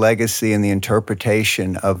legacy and the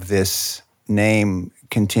interpretation of this name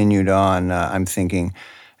continued on? I'm thinking,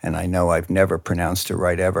 and I know I've never pronounced it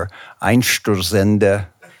right ever, Einstürzende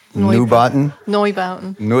Neubauten.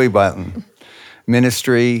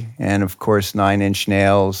 Ministry, and of course 9 Inch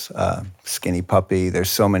Nails, Skinny Puppy. There's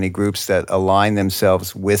so many groups that align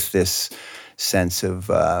themselves with this sense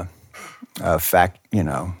of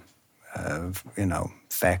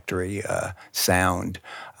factory sound.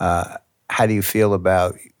 How do you feel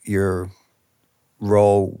about your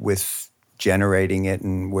role with generating it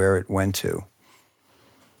and where it went to?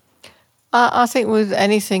 I think with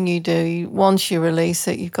anything you do, once you release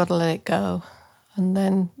it, you've got to let it go. And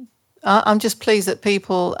then I'm just pleased that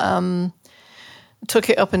people took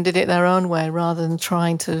it up and did it their own way rather than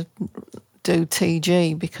trying to do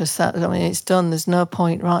TG, because it's done. There's no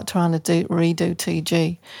point trying to redo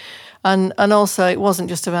TG. And also, it wasn't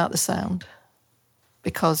just about the sound,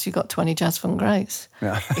 because you got 20 Jazz Funk Greats.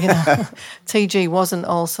 Yeah. You know, TG wasn't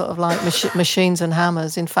all sort of like machines and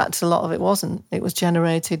hammers. In fact, a lot of it wasn't. It was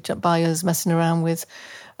generated by us messing around with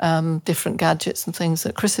different gadgets and things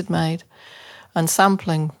that Chris had made, and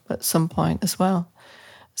sampling at some point as well.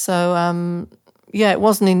 So it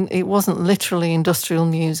wasn't literally industrial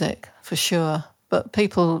music for sure, but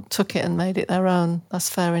people took it and made it their own. That's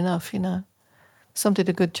fair enough, you know. Some did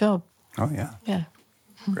a good job. Oh yeah. Yeah.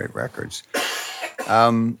 Great records.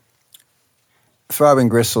 Throbbing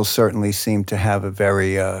Gristle certainly seemed to have a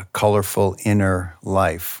very colorful inner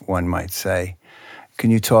life, one might say.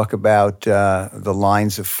 Can you talk about the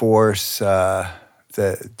lines of force, how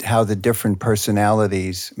the different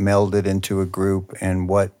personalities melded into a group and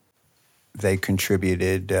what they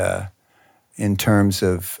contributed in terms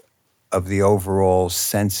of the overall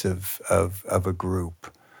sense of a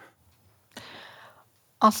group?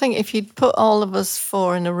 I think if you'd put all of us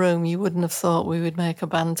four in a room, you wouldn't have thought we would make a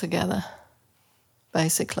band together,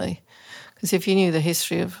 basically. Because if you knew the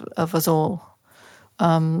history of us all,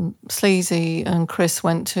 Sleazy and Chris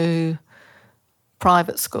went to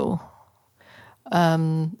private school.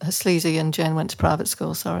 Sleazy and Jen went to private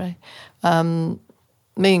school, sorry.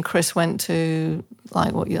 Me and Chris went to,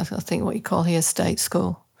 like, what you call here state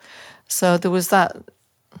school. So there was that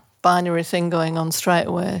binary thing going on straight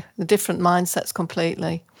away, the different mindsets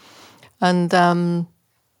completely. And then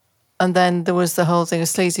there was the whole thing of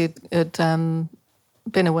Sleazy had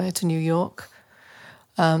been away to New York,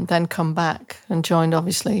 then come back and joined,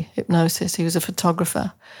 obviously, Hypnosis. He was a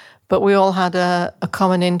photographer. But we all had a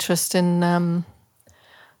common interest in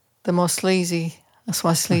the more sleazy, that's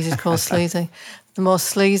why Sleazy's called Sleazy, the more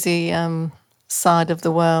sleazy side of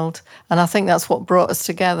the world. And I think that's what brought us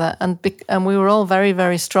together. And we were all very,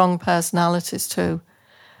 very strong personalities too.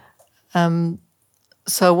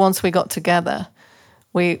 So once we got together,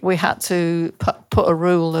 we had to put a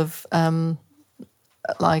rule of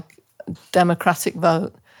like democratic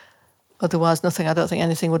vote. Otherwise, I don't think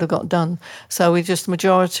anything would have got done. So we just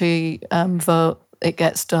majority vote, it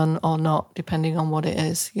gets done or not, depending on what it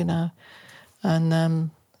is, you know. And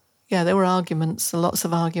yeah, there were arguments, lots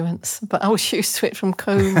of arguments, but I was used to it from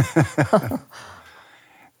Coombe.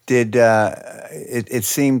 It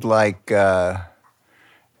seemed like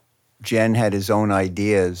Jen had his own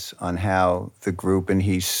ideas on how the group, and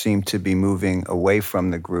he seemed to be moving away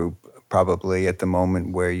from the group probably at the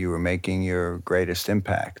moment where you were making your greatest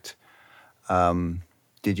impact.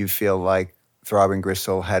 Did you feel like Throbbing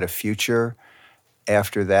Gristle had a future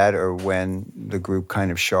after that, or when the group kind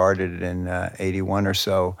of sharded in 81 or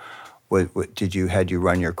so? Had you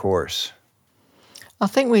run your course? I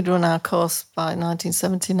think we'd run our course by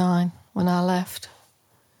 1979 when I left.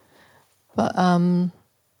 But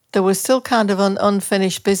there was still kind of an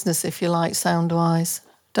unfinished business, if you like, sound-wise,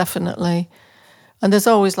 definitely. And there's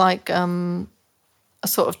always like a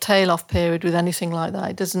sort of tail-off period with anything like that.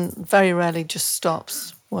 It doesn't, very rarely just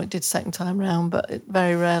stops. Well, it did second time round, but it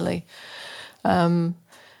very rarely.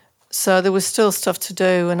 So there was still stuff to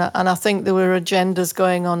do, and I think there were agendas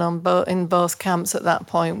going on in both camps at that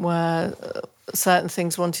point where certain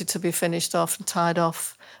things wanted to be finished off and tied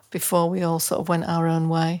off before we all sort of went our own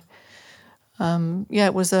way. Yeah,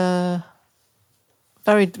 it was a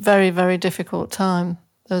very, very, very difficult time,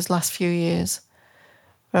 those last few years.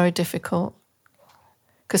 Very difficult.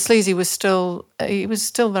 Because Sleazy was still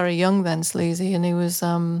very young then, Sleazy, and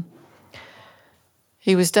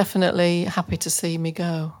he was definitely happy to see me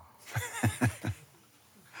go.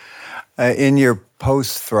 In your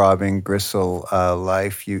post-Throbbing Gristle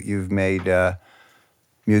life, you've made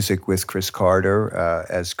music with Chris Carter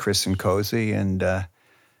as Chris and Cosey, and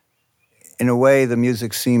in a way, the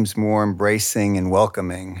music seems more embracing and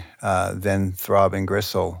welcoming than Throbbing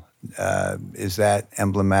Gristle. Is that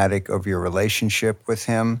emblematic of your relationship with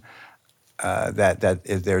him? That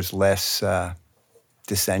there's less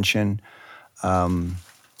dissension?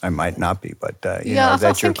 I might not be, but that you're closer.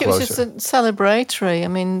 I think it was just celebratory. I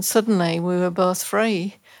mean, suddenly we were both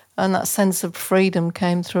free, and that sense of freedom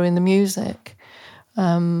came through in the music.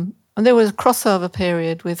 And there was a crossover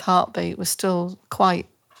period with Heartbeat, was still quite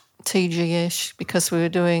TG-ish because we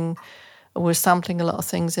were sampling a lot of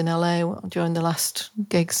things in LA during the last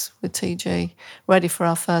gigs with TG, ready for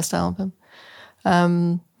our first album.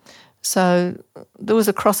 So there was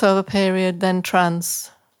a crossover period, then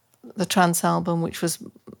the Trance album, which was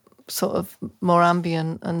sort of more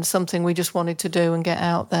ambient and something we just wanted to do and get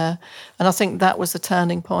out there. And I think that was the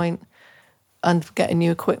turning point, and getting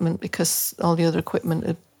new equipment because all the other equipment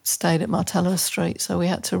had stayed at Martello Street, so we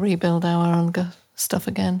had to rebuild our own stuff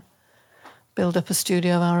again, build up a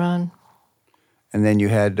studio of our own. And then you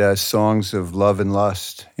had Songs of Love and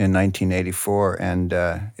Lust in 1984, and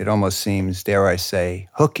it almost seems, dare I say,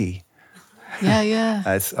 hooky. Yeah.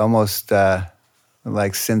 It's almost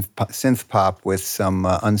like synth pop with some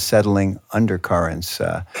unsettling undercurrents.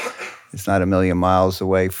 It's not a million miles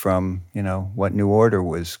away from, what New Order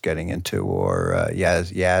was getting into, or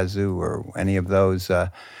Yazoo, or any of those.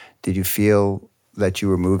 Did you feel that you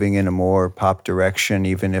were moving in a more pop direction,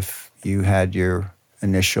 even if you had your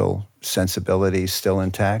initial sensibilities still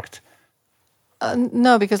intact?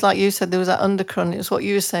 No, because like you said, there was that undercurrent. It's what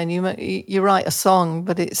you were saying. You write a song,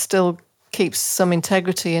 but it still keeps some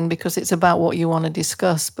integrity in because it's about what you want to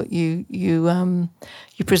discuss. But you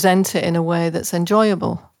present it in a way that's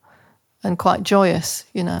enjoyable and quite joyous,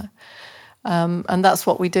 and that's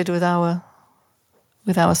what we did with our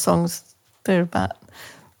songs. They're about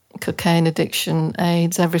cocaine addiction,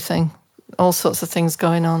 AIDS, everything, all sorts of things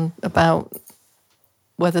going on about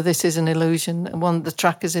whether this is an illusion. The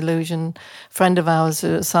track is Illusion. A friend of ours,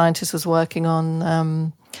 a scientist, was working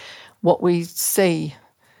on what we see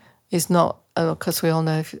is not, because we all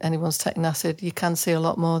know if anyone's taken acid, you can see a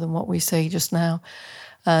lot more than what we see just now.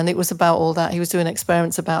 And it was about all that. He was doing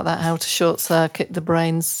experiments about that, how to short-circuit the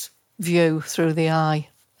brain's view through the eye.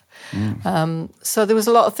 So there was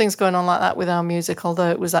a lot of things going on like that with our music,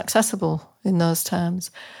 although it was accessible in those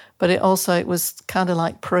terms. But it was kind of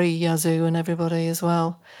like pre-Yazoo and everybody as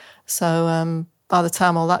well. So by the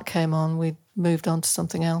time all that came on, we moved on to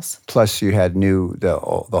something else. Plus, you had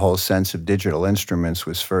the whole sense of digital instruments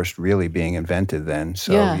was first really being invented then.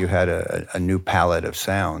 So you had a new palette of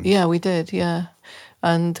sounds. Yeah, we did, yeah.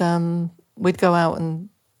 And we'd go out and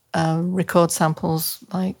record samples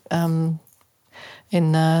like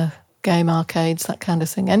in game arcades, that kind of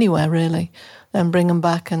thing, anywhere really. Then bring them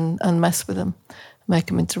back and mess with them, make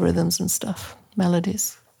them into rhythms and stuff,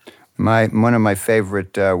 melodies. One of my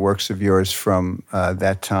favorite works of yours from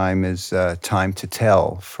that time is Time to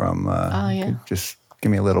Tell from, just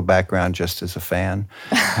give me a little background just as a fan,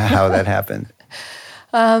 how that happened.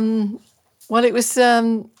 Well, it was,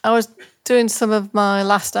 I was doing some of my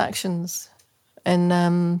last actions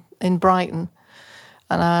in Brighton,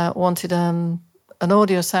 and I wanted an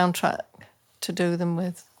audio soundtrack to do them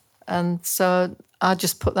with. And so I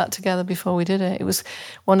just put that together before we did it. It was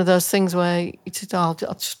one of those things where you said, I'll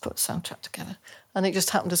just put a soundtrack together. And it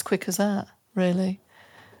just happened as quick as that, really.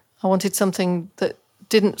 I wanted something that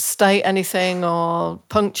didn't state anything or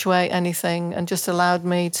punctuate anything and just allowed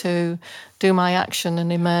me to do my action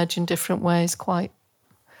and emerge in different ways quite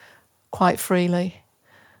freely.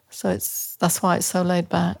 So that's why it's so laid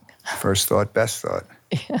back. First thought, best thought.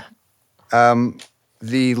 Yeah.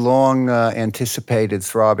 The long anticipated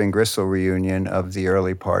Throbbing Gristle reunion of the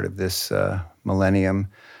early part of this millennium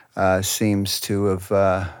seems to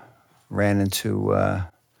have ran into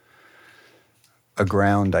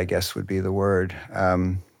aground, I guess would be the word.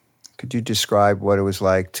 Could you describe what it was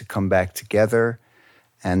like to come back together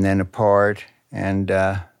and then apart, and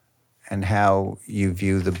how you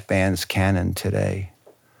view the band's canon today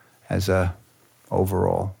as a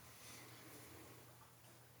overall?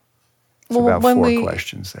 It's about four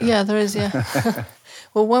questions there. Yeah, there is, yeah.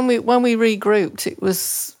 Well, when we regrouped, it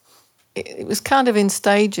was kind of in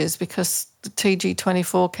stages because the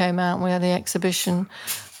TG24 came out and we had the exhibition,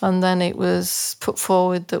 and then it was put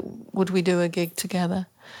forward that would we do a gig together,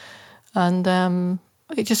 and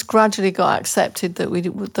it just gradually got accepted that we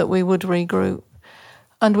would regroup,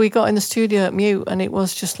 and we got in the studio at Mute, and it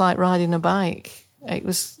was just like riding a bike. It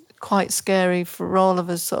was quite scary for all of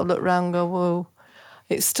us. Sort of look around and go, whoa.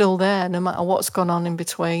 It's still there, no matter what's gone on in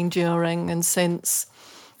between, during, and since.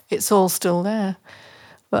 It's all still there.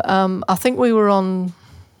 But I think we were on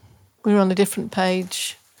a different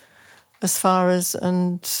page as far as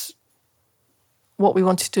and what we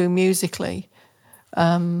wanted to do musically.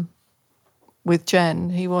 With Jen,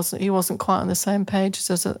 he wasn't quite on the same page as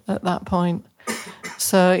us at that point.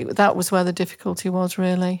 So that was where the difficulty was,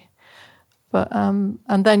 really. But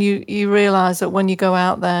and then you realise that when you go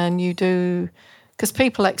out there and you do. Because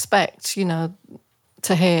people expect,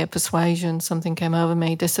 to hear Persuasion, Something Came Over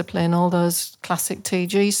Me, Discipline, all those classic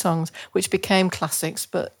TG songs, which became classics,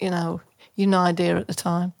 but, no idea at the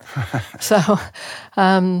time. So,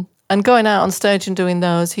 and going out on stage and doing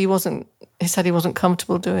those, he said he wasn't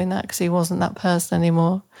comfortable doing that because he wasn't that person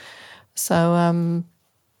anymore. So,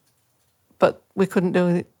 but we couldn't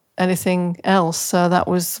do anything else, so that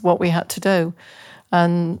was what we had to do.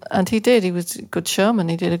 And he did. He was a good showman.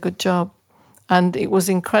 He did a good job. And it was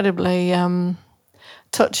incredibly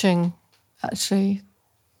touching, actually,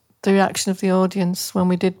 the reaction of the audience when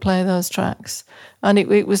we did play those tracks. And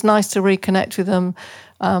it was nice to reconnect with them,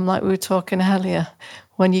 like we were talking earlier,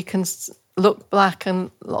 when you can look back and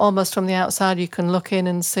almost from the outside you can look in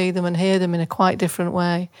and see them and hear them in a quite different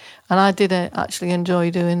way. And I did actually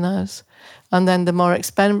enjoy doing those. And then the more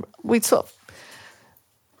we'd sort of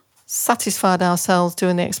satisfied ourselves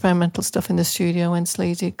doing the experimental stuff in the studio when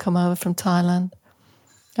Sleazy had come over from Thailand,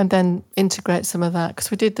 and then integrate some of that because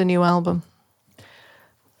we did the new album.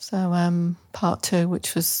 So part 2,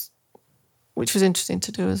 which was interesting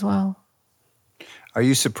to do as well. Are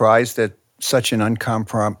you surprised that such an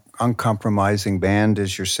uncompromising band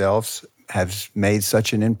as yourselves has made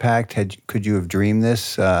such an impact? Could you have dreamed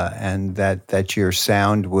this, and that your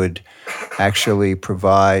sound would actually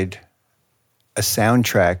provide a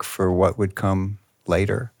soundtrack for what would come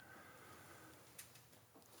later?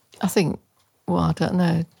 I think, well, I don't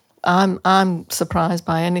know. I'm surprised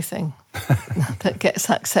by anything that gets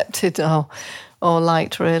accepted or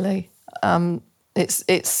liked, really.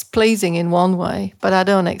 It's pleasing in one way, but I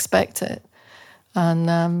don't expect it. And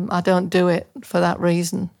I don't do it for that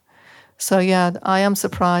reason. So, yeah, I am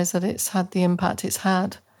surprised that it's had the impact it's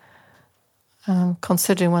had,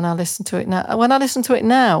 considering when I listen to it now. When I listen to it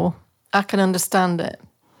now, I can understand it.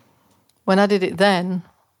 When I did it then,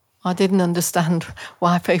 I didn't understand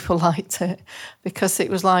why people liked it, because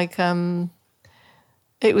it was like,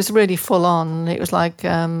 it was really full on. It was like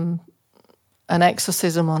an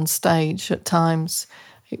exorcism on stage at times.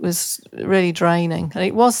 It was really draining. And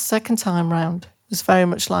it was second time round. It was very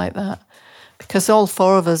much like that. Because all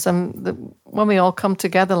four of us, when we all come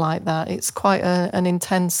together like that, it's quite an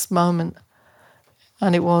intense moment.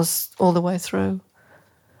 And it was all the way through,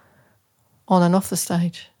 on and off the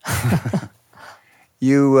stage.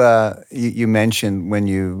 You mentioned when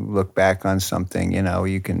you look back on something,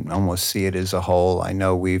 you can almost see it as a whole. I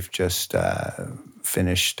know we've just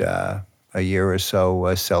finished a year or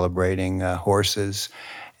so celebrating horses.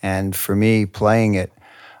 And for me, playing it,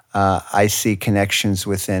 I see connections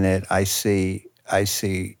within it. I see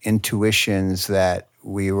intuitions that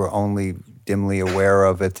we were only dimly aware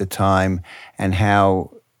of at the time, and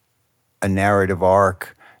how a narrative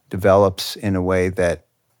arc develops in a way that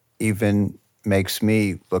even makes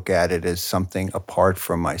me look at it as something apart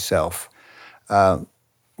from myself.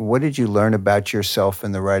 What did you learn about yourself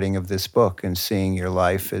in the writing of this book and seeing your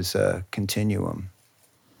life as a continuum?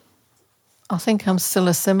 I think I'm still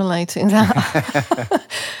assimilating that.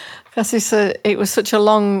 Because it was such a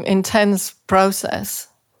long, intense process,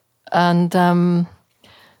 and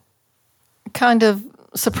kind of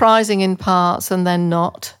surprising in parts and then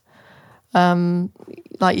not.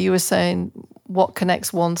 Like you were saying, what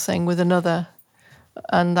connects one thing with another,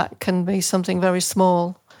 and that can be something very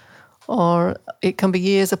small, or it can be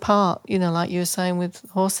years apart, like you were saying with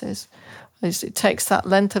horses. It takes that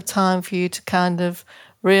length of time for you to kind of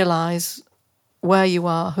realise where you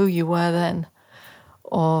are, who you were then.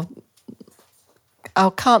 Or I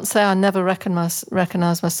can't say I never recognised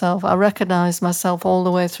myself. I recognised myself all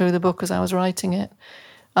the way through the book as I was writing it.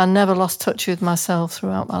 I never lost touch with myself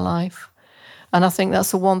throughout my life. And I think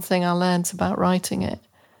that's the one thing I learned about writing it,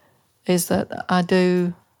 is that I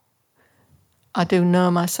do know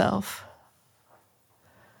myself.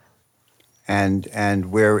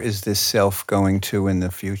 And where is this self going to in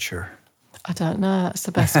the future? I don't know. That's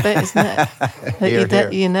the best bit, isn't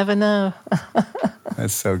it? You never know.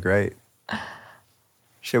 That's so great.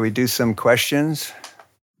 Shall we do some questions?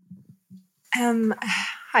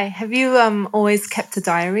 Hi. Have you always kept a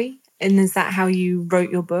diary? And is that how you wrote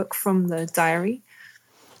your book, from the diary?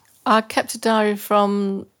 I kept a diary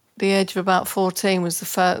from the age of about 14, was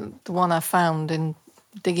the one I found in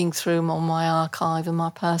digging through on my archive and my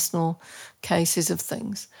personal cases of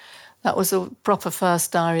things. That was a proper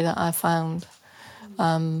first diary that I found.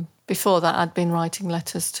 Before that, I'd been writing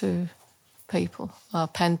letters to people, a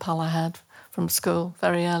pen pal I had from school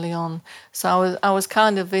very early on. So I was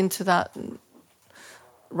kind of into that,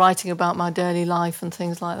 writing about my daily life and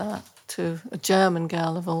things like that, to a German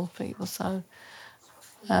girl of all people. So,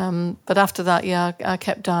 but after that, yeah, I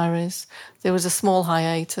kept diaries. There was a small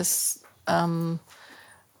hiatus, but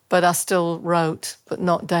I still wrote, but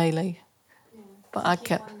not daily. But I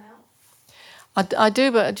kept. I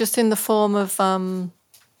do, but just in the form of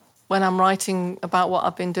when I'm writing about what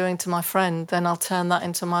I've been doing to my friend, then I'll turn that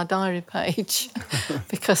into my diary page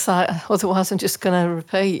because otherwise I'm just going to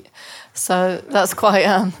repeat. So that's quite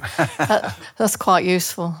that's quite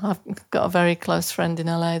useful. I've got a very close friend in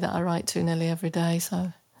LA that I write to nearly every day.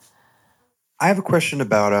 So I have a question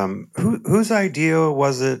about whose idea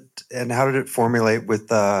was it, and how did it formulate with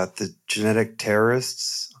the Genetic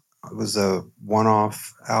Terrorists? It was a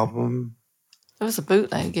one-off album. It was a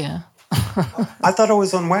bootleg, yeah. I thought it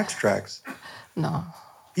was on Wax Tracks. No.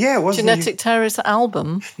 Yeah, it wasn't. Genetic Terrorist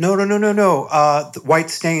album? No. The White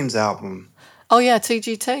Stains album. Oh, yeah,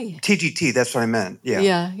 TGT. TGT, that's what I meant.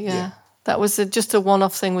 Yeah. Yeah. That was just a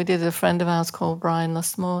one-off thing we did with a friend of ours called Brian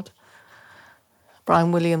Lustmord.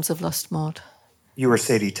 Brian Williams of Lustmord. You were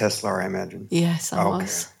Sadie Teslar, I imagine. Yes, I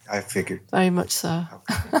was. I figured. Very much so.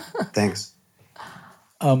 Okay. Thanks.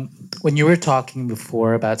 When you were talking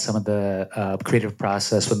before about some of the creative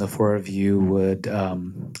process, when the four of you would,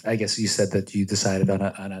 I guess you said that you decided on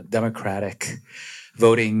a democratic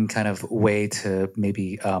voting kind of way to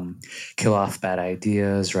maybe kill off bad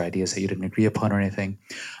ideas or ideas that you didn't agree upon or anything.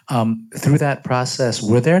 Through that process,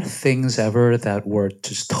 were there things ever that were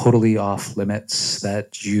just totally off limits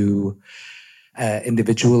that you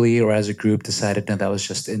individually or as a group decided, no, that was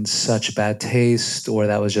just in such bad taste, or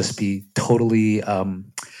that was just be totally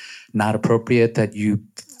not appropriate, that you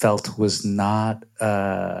felt was not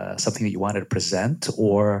something that you wanted to present?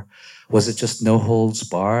 Or was it just no holds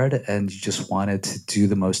barred and you just wanted to do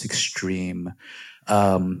the most extreme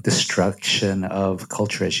destruction of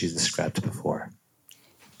culture as you described before?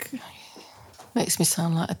 Makes me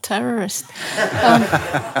sound like a terrorist.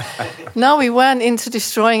 No, we went into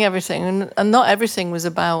destroying everything, and not everything was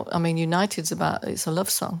about, I mean, United's about, it's a love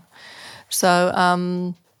song. So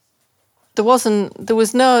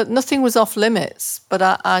nothing was off limits, but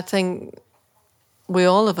I think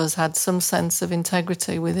all of us had some sense of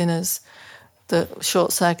integrity within us that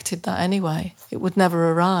short-circuited that anyway. It would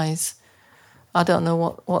never arise. I don't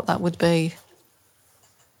know what that would be,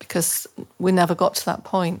 because we never got to that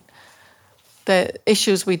point. The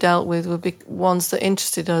issues we dealt with would be ones that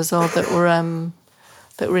interested us, or that were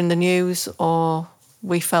in the news, or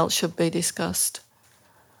we felt should be discussed.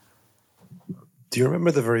 Do you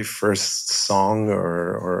remember the very first song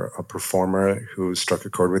or a performer who struck a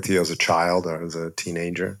chord with you as a child or as a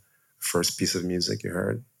teenager? First piece of music you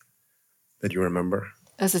heard that you remember?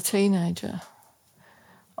 As a teenager,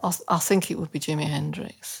 I think it would be Jimi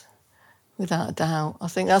Hendrix, without a doubt. I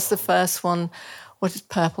think that's the first one. What is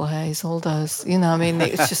Purple Haze? All those, you know. I mean,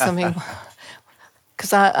 it's just something.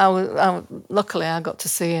 Because luckily I got to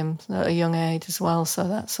see him at a young age as well, so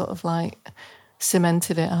that sort of like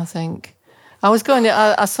cemented it, I think.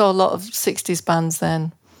 I saw a lot of 60s bands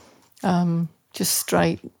then, just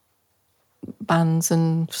straight bands,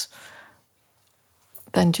 and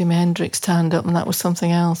then Jimi Hendrix turned up, and that was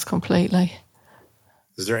something else completely.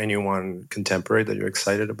 Is there anyone contemporary that you're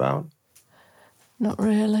excited about? Not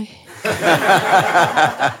really.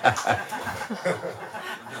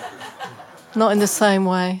 Not in the same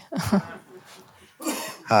way.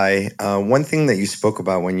 Hi. One thing that you spoke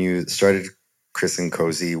about when you started Chris and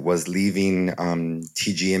Cosey was leaving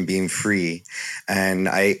TG and being free. And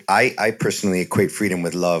I personally equate freedom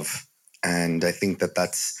with love. And I think that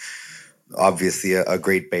that's obviously a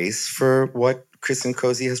great base for what Chris and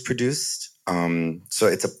Cosey has produced. So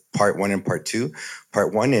it's a part one and part two.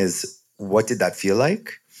 Part one is, what did that feel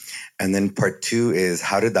like? And then part two is,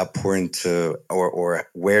 how did that pour into, or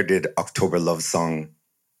where did October Love Song,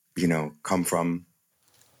 come from?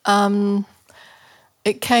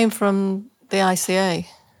 It came from the ICA.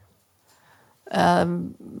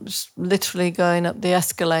 Literally going up the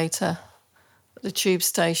escalator at the tube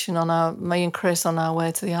station me and Chris on our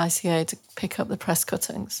way to the ICA to pick up the press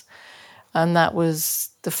cuttings. And that was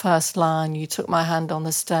the first line, "You took my hand on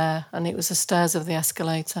the stair," and it was the stairs of the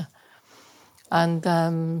escalator. And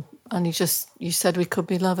you said we could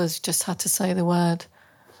be lovers, you just had to say the word.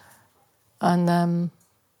 And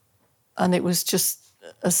it was just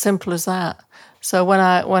as simple as that. So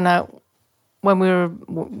when we were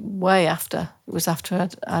way after, it was after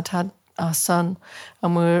I'd had our son,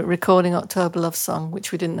 and we were recording October Love Song,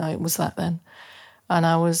 which we didn't know it was that then. And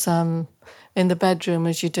I was in the bedroom,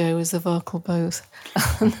 as you do, as the vocal booth.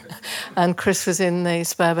 And Chris was in the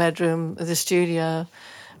spare bedroom of the studio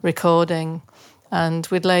recording, and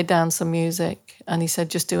we'd laid down some music, and he said,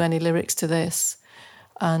 "Just do any lyrics to this."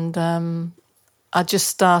 And I just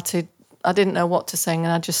started, I didn't know what to sing,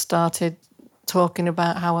 and I just started talking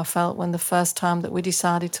about how I felt when the first time that we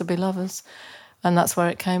decided to be lovers, and that's where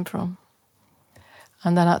it came from.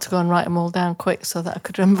 And then I had to go and write them all down quick so that I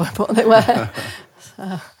could remember what they were.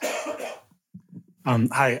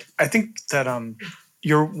 Hi, I think that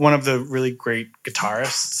you're one of the really great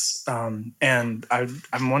guitarists, and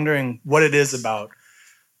I'm wondering what it is about.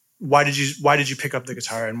 Why did you pick up the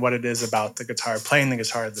guitar, and what it is about the guitar, playing the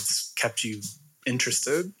guitar, that's kept you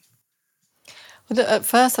interested? Well, at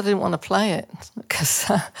first, I didn't want to play it because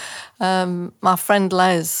my friend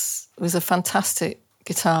Les was a fantastic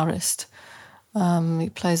guitarist. He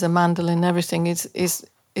plays a mandolin and everything.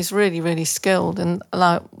 He's really, really skilled. And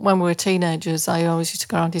like when we were teenagers, I always used to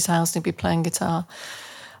go around his house and he'd be playing guitar.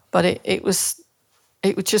 But it was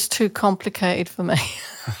just too complicated for me.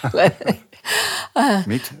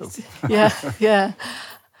 Me too. Yeah.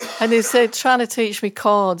 And he said, trying to teach me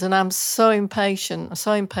chords, and I'm so impatient.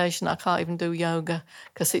 I can't even do yoga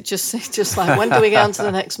because it's just like, when do we get on to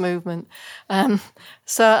the next movement? And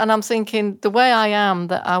I'm thinking, the way I am,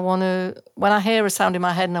 that I want to, when I hear a sound in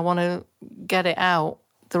my head and I want to get it out,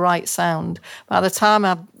 the right sound, by the time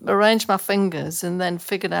I've arranged my fingers and then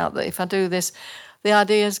figured out that if I do this, the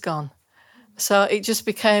idea's gone. So it just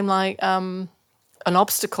became like an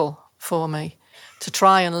obstacle for me to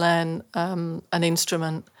try and learn an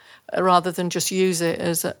instrument rather than just use it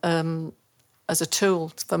as a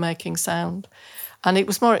tool for making sound. And it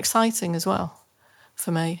was more exciting as well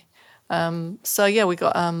for me. So yeah, we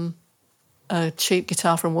got a cheap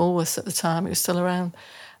guitar from Woolworths at the time. It was still around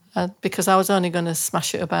because I was only going to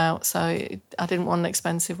smash it about, so I didn't want an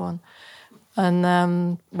expensive one.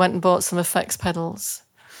 And went and bought some effects pedals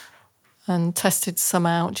and tested some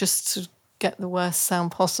out just to get the worst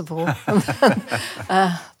sound possible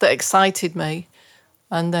that excited me.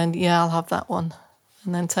 And then, yeah, I'll have that one.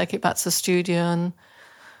 And then take it back to the studio,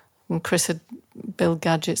 and Chris had built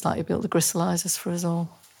gadgets like he built the gristalizers for us all.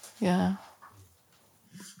 Yeah.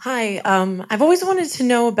 Hi, I've always wanted to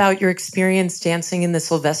know about your experience dancing in the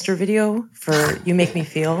Sylvester video for You Make Me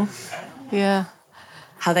Feel. Yeah.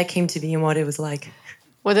 How that came to be and what it was like.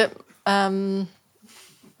 Well,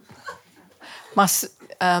 my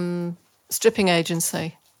stripping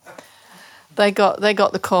agency, they got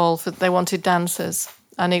the call for they wanted dancers,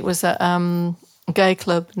 and it was at a gay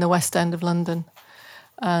club in the West End of London,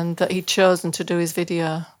 and that he'd chosen to do his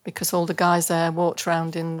video because all the guys there walked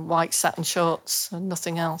around in white satin shorts and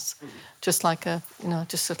nothing else, just like a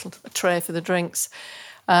tray for the drinks.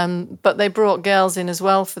 But they brought girls in as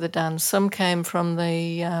well for the dance. Some came from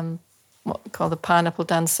the what we call the Pineapple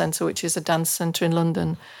Dance Centre, which is a dance centre in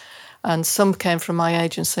London, and some came from my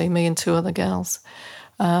agency, me and two other girls.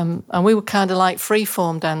 And we were kind of like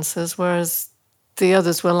free-form dancers, whereas the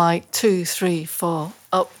others were like 2, 3, 4,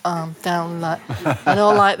 up, arm, down, like, and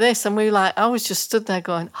all like this. And we were like, I was just stood there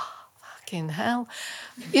going, oh, fucking hell.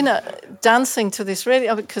 You know, dancing to this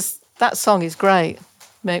really, because that song is great.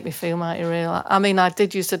 Make Me Feel Mighty Real. I mean, I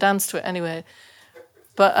did used to dance to it anyway.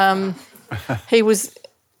 But it was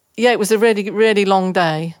a really, really long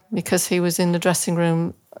day because he was in the dressing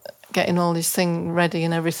room getting all his thing ready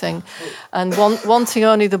and everything, and wanting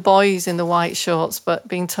only the boys in the white shorts, but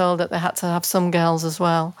being told that they had to have some girls as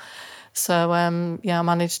well. So, I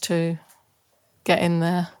managed to get in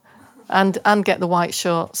there and get the white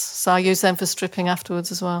shorts. So I used them for stripping afterwards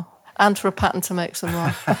as well, and for a pattern to make some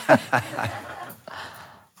more.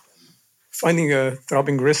 Finding a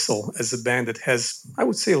Throbbing Gristle as a band that has, I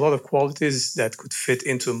would say, a lot of qualities that could fit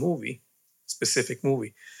into a movie, specific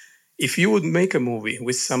movie. If you would make a movie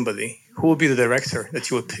with somebody, who would be the director that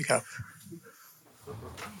you would pick up?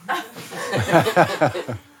 I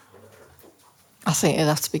think it'd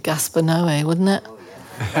have to be Gaspar Noé, wouldn't it?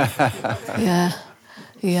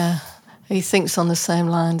 Yeah. He thinks on the same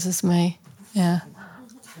lines as me. Yeah.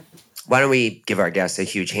 Why don't we give our guests a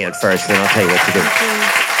huge hand first, and then I'll tell you what to do.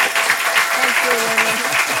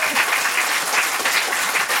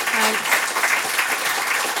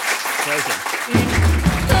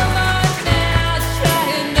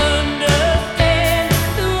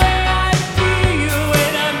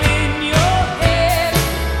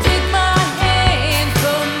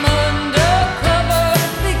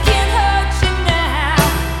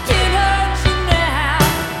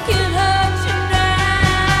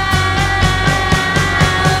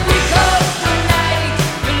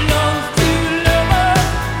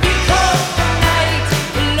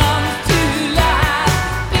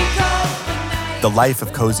 The life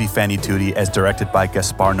of Cosey Fanni Tutti as directed by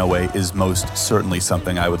Gaspar Noé is most certainly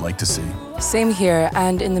something I would like to see. Same here,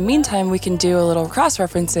 and in the meantime, we can do a little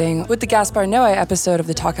cross-referencing with the Gaspar Noé episode of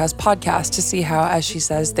the Talkhouse Podcast to see how, as she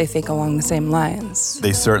says, they think along the same lines.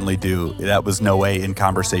 They certainly do. That was Noé in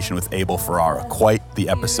conversation with Abel Ferrara. Quite the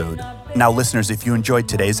episode. Now, listeners, if you enjoyed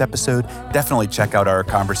today's episode, definitely check out our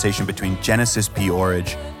conversation between Genesis P.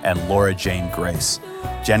 Orridge and Laura Jane Grace.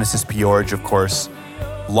 Genesis P. Orridge, of course,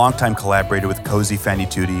 longtime collaborator with Cosey Fanni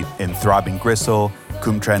Tutti in Throbbing Gristle,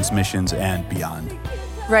 Cum Transmissions, and beyond.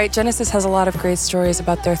 Right, Genesis has a lot of great stories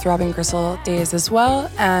about their Throbbing Gristle days as well,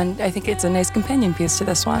 and I think it's a nice companion piece to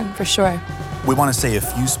this one, for sure. We want to say a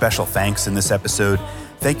few special thanks in this episode.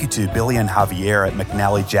 Thank you to Billy and Javier at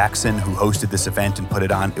McNally Jackson, who hosted this event and put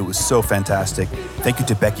it on. It was so fantastic. Thank you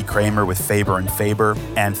to Becky Kramer with Faber and Faber.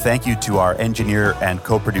 And thank you to our engineer and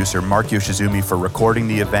co-producer, Mark Yoshizumi, for recording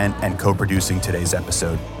the event and co-producing today's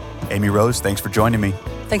episode. Amy Rose, thanks for joining me.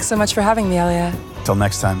 Thanks so much for having me, Elia. Till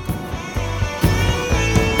next time.